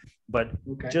 right? But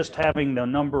just having the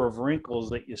number of wrinkles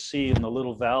that you see in the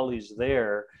little valleys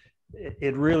there,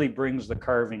 it really brings the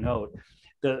carving out.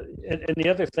 And the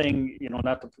other thing, you know,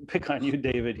 not to pick on you,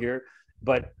 David, here,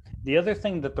 but the other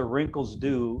thing that the wrinkles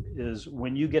do is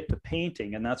when you get to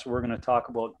painting, and that's what we're going to talk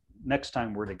about next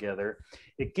time we're together,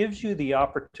 it gives you the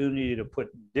opportunity to put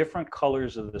different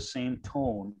colors of the same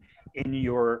tone in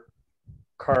your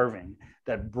carving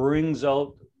that brings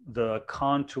out the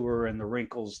contour and the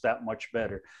wrinkles that much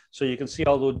better. So you can see,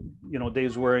 although, you know,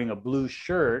 Dave's wearing a blue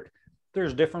shirt,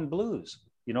 there's different blues.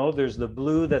 You know, there's the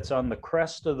blue that's on the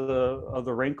crest of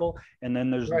the wrinkle, and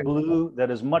then there's the blue that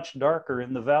is much darker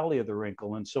in the valley of the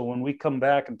wrinkle. And so when we come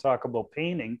back and talk about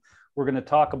painting, we're going to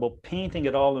talk about painting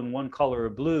it all in one color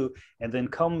of blue, and then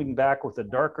coming back with a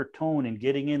darker tone and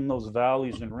getting in those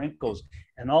valleys and wrinkles.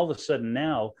 And all of a sudden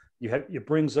now it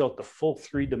brings out the full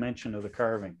 3 dimension of the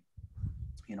carving,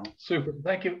 you know. Super.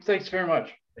 Thank you. Thanks very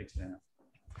much. Thanks, Dan.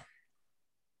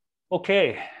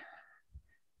 Okay.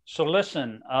 So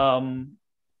listen,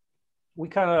 we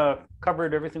kind of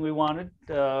covered everything we wanted.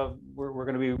 We're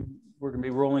going to be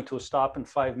rolling to a stop in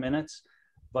 5 minutes,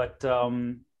 but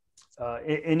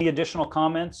any additional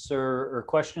comments or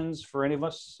questions for any of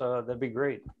us? That'd be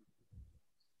great.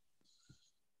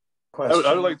 I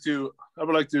would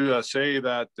like to say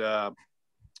that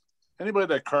anybody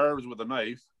that carves with a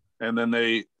knife, and then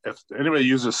if anybody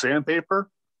uses sandpaper,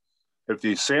 if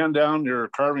you sand down your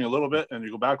carving a little bit and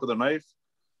you go back with a knife,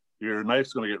 your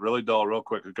knife's going to get really dull real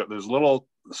quick. There's little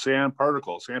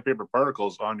sandpaper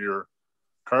particles on your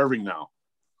carving now.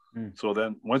 So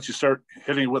then once you start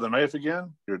hitting it with a knife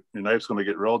again, your knife's going to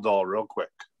get real dull real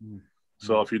quick.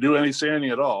 So if you do any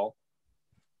sanding at all,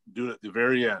 do it at the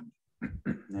very end.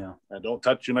 Yeah. And don't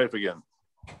touch your knife again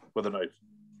with a knife.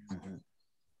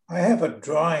 I have a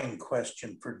drawing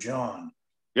question for John.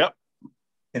 Yep.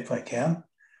 If I can.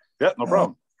 Yeah, no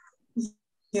problem.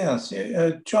 Yes,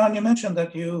 John, you mentioned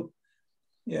that you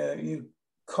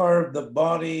carved the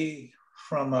body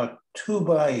from a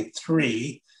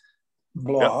 2x3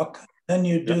 block, then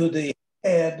you do the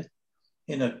head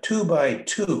in a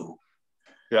 2x2.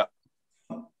 Yeah.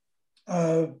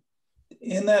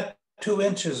 In that 2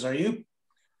 inches, are you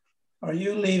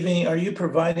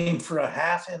providing for a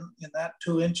hat in that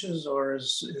 2 inches, or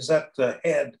is that the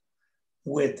head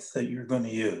width that you're going to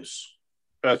use?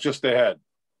 That's just the head.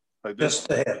 Like just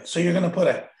the head. So you're going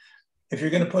to if you're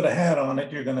going to put a hat on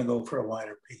it, you're going to go for a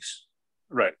wider piece.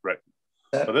 Right.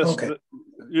 So this,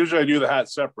 usually I do the hat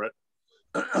separate,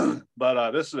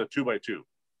 but this is a 2x2.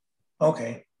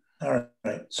 Okay. All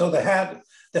right. So the head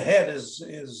is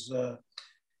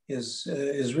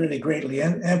really greatly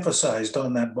emphasized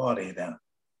on that body then.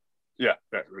 Yeah,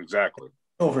 exactly.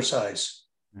 Oversized.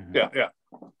 Yeah.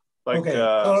 Like,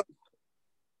 okay.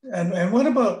 And what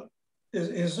about,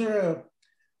 is there a,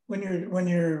 when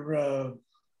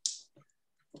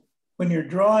you're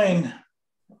drawing,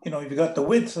 you know, you've got the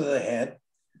width of the head,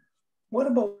 what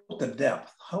about the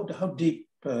depth? How deep,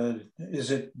 is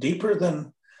it deeper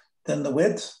than the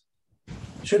width?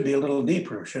 It should be a little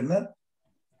deeper, shouldn't it?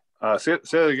 Say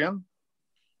it again.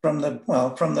 From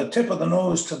the tip of the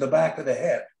nose to the back of the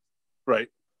head. Right.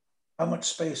 How much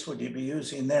space would you be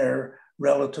using there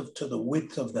relative to the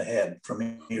width of the head from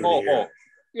ear to ear?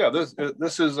 Yeah,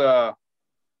 this is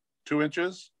 2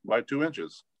 inches by 2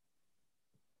 inches.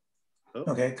 Oh.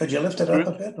 Okay, could you lift it up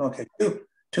a bit? Okay,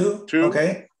 two.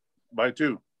 Okay. By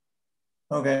 2.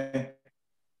 Okay.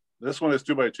 This one is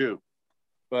 2x2,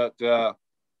 but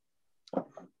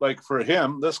like for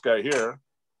him, this guy here,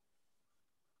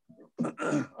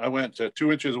 I went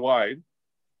 2 inches wide.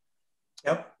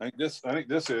 Yep. I think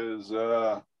this is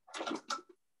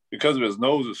because of his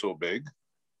nose is so big.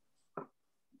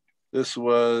 This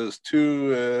was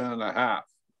 2.5.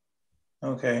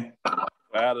 Okay. I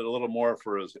added a little more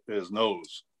for his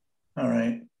nose. All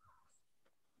right.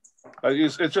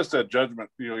 It's just a judgment.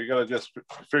 You got to just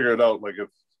figure it out. Like if.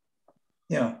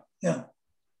 Yeah. Yeah.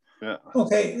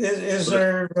 Okay. Is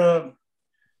there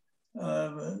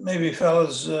maybe,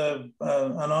 fellas, an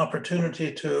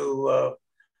opportunity to?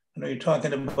 You're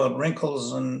talking about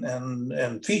wrinkles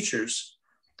and features.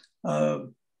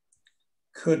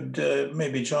 Could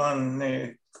maybe John?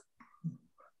 I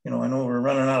know we're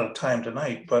running out of time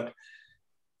tonight, but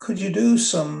could you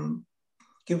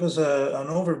give us an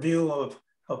overview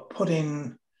of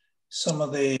putting some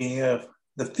of the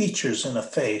features in a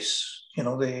face?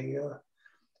 The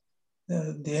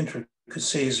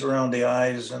intricacies around the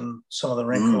eyes and some of the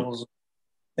wrinkles,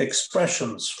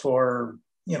 expressions for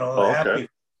happy,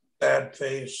 sad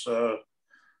face,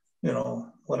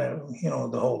 whatever,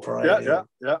 the whole variety.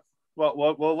 Yeah.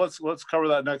 Well, let's cover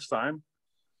that next time.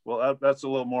 Well, that's a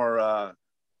little more. A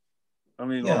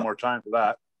little more time for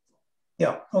that.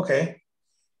 Yeah. Okay.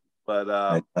 But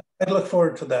I look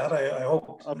forward to that. I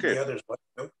hope the others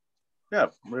will. Yeah.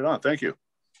 Right on. Thank you.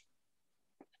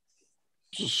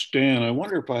 This is Stan. I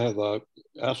wonder if I have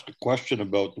asked a question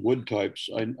about the wood types.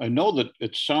 I know that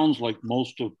it sounds like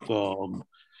most of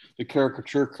the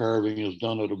caricature carving is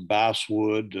done out of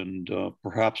basswood and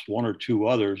perhaps one or two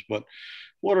others, but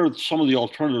what are some of the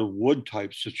alternative wood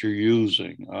types that you're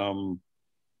using?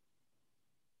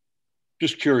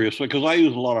 Just curious, because I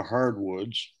use a lot of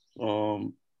hardwoods,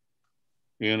 and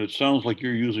it sounds like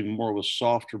you're using more of a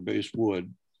softer based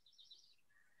wood.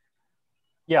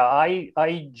 Yeah,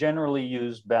 I generally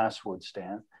use basswood,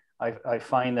 Stan. I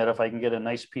find that if I can get a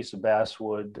nice piece of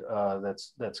basswood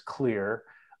that's clear,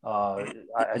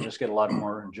 I just get a lot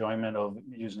more enjoyment of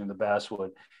using the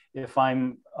basswood. If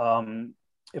I'm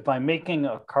making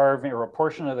a carving or a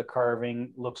portion of the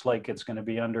carving looks like it's going to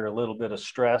be under a little bit of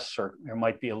stress or it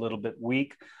might be a little bit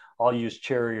weak, I'll use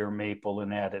cherry or maple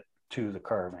and add it to the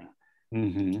carving.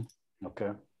 Mm-hmm.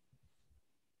 Okay.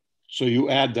 So you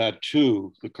add that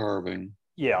to the carving.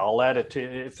 Yeah, I'll add it to,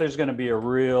 if there's going to be a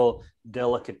real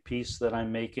delicate piece that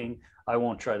I'm making, I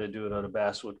won't try to do it out of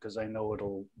basswood because I know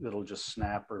it'll just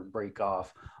snap or break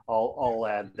off. I'll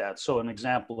add that. So an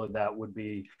example of that would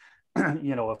be,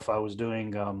 if I was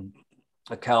doing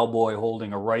a cowboy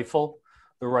holding a rifle,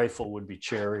 the rifle would be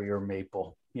cherry or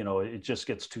maple. It just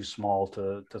gets too small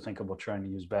to think about trying to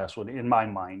use basswood in my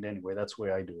mind. Anyway, that's the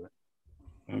way I do it.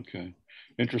 Okay.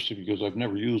 Interesting, because I've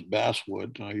never used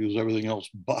basswood. I use everything else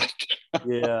but.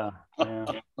 Yeah.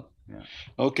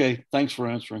 Okay. Thanks for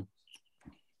answering.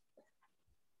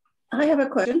 I have a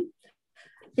question.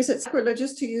 Is it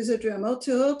sacrilegious to use a Dremel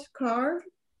tool to carve?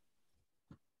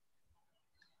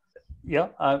 Yeah.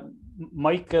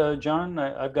 Mike, John,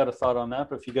 I've got a thought on that,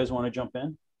 but if you guys want to jump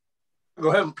in.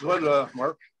 Go ahead,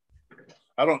 Mark.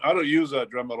 I don't use a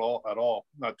Dremel at all.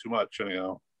 Not too much,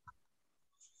 anyhow.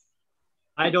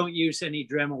 I don't use any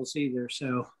Dremels either,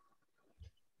 so.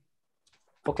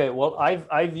 Okay, well,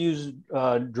 I've used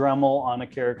Dremel on a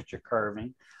caricature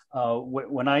carving.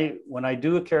 When I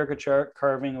do a caricature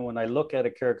carving and when I look at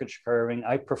a caricature carving,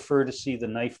 I prefer to see the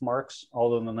knife marks,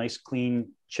 all of the nice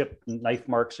clean chipped knife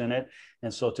marks in it.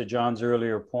 And so to John's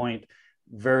earlier point,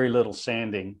 very little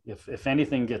sanding. If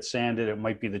anything gets sanded, it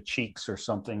might be the cheeks or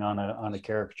something on a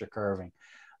caricature carving.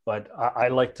 But I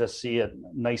like to see it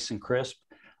nice and crisp.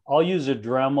 I'll use a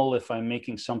Dremel if I'm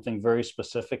making something very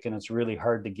specific and it's really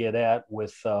hard to get at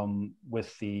with the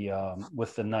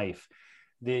knife.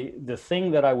 The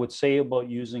thing that I would say about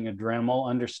using a Dremel,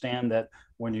 understand that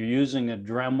when you're using a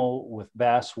Dremel with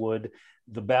basswood,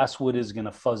 the basswood is going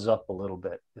to fuzz up a little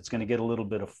bit. It's going to get a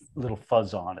little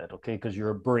fuzz on it, okay, because you're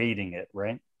abrading it,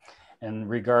 right? And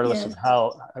regardless of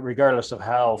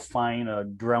how fine a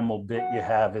Dremel bit you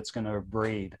have, it's going to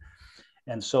abrade.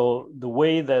 And so the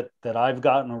way that I've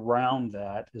gotten around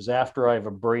that is after I've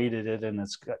abraded it and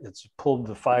it's pulled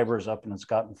the fibers up and it's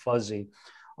gotten fuzzy,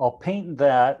 I'll paint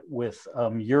that with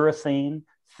urethane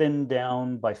thinned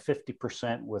down by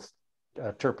 50% with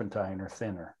turpentine or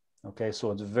thinner. Okay, so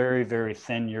it's very, very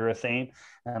thin urethane.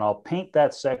 And I'll paint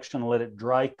that section, let it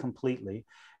dry completely.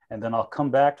 And then I'll come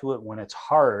back to it when it's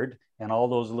hard and all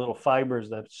those little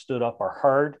fibers that stood up are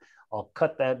hard. I'll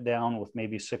cut that down with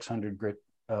maybe 600 grit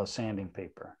sanding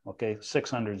paper. Okay,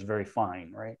 600 is very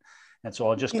fine, right? And so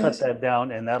I'll just cut that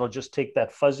down and that'll just take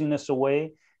that fuzziness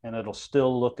away and it'll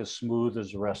still look as smooth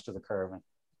as the rest of the carving.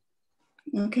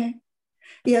 Okay.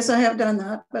 Yes, I have done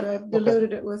that, but I've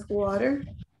diluted it with water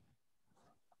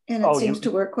and it seems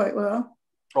to work quite well.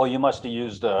 Oh, you must have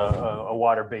used a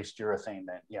water-based urethane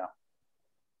then, yeah.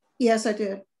 Yes, I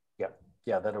did.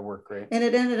 Yeah, that'll work great. And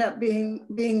it ended up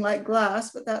being like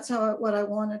glass, but that's what I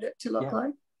wanted it to look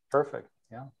like. Perfect,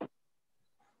 yeah.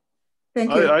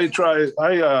 Thank you.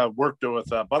 I worked with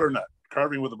butternut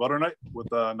carving with a butternut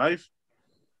with a knife,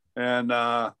 and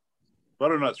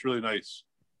butternut's really nice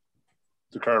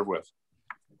to carve with.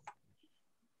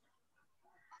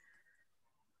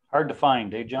 Hard to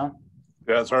find, eh, John?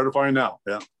 Yeah, it's hard to find now.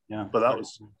 Yeah. Yeah. But that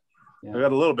was, I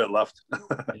got a little bit left.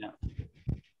 Yeah.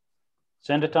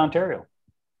 Send it to Ontario.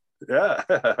 Yeah.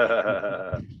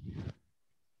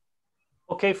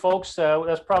 Okay, folks,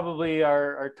 that's probably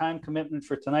our time commitment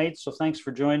for tonight. So thanks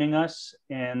for joining us.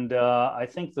 And I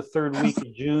think the third week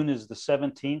of June is the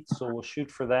 17th. So we'll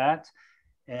shoot for that.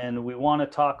 And we want to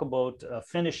talk about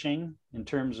finishing in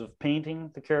terms of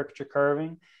painting the caricature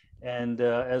carving. And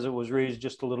as it was raised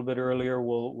just a little bit earlier,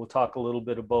 we'll talk a little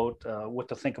bit about what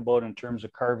to think about in terms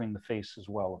of carving the face as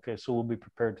well. Okay, so we'll be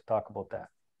prepared to talk about that.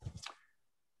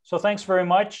 So thanks very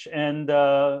much, and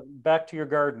back to your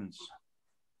gardens.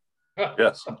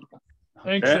 Yes.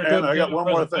 Thanks. And I got one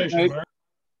more thing.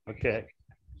 Okay.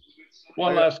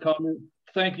 One last comment.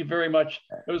 Thank you very much.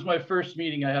 It was my first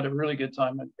meeting. I had a really good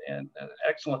time and an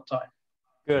excellent time.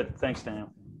 Good. Thanks,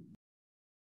 Daniel.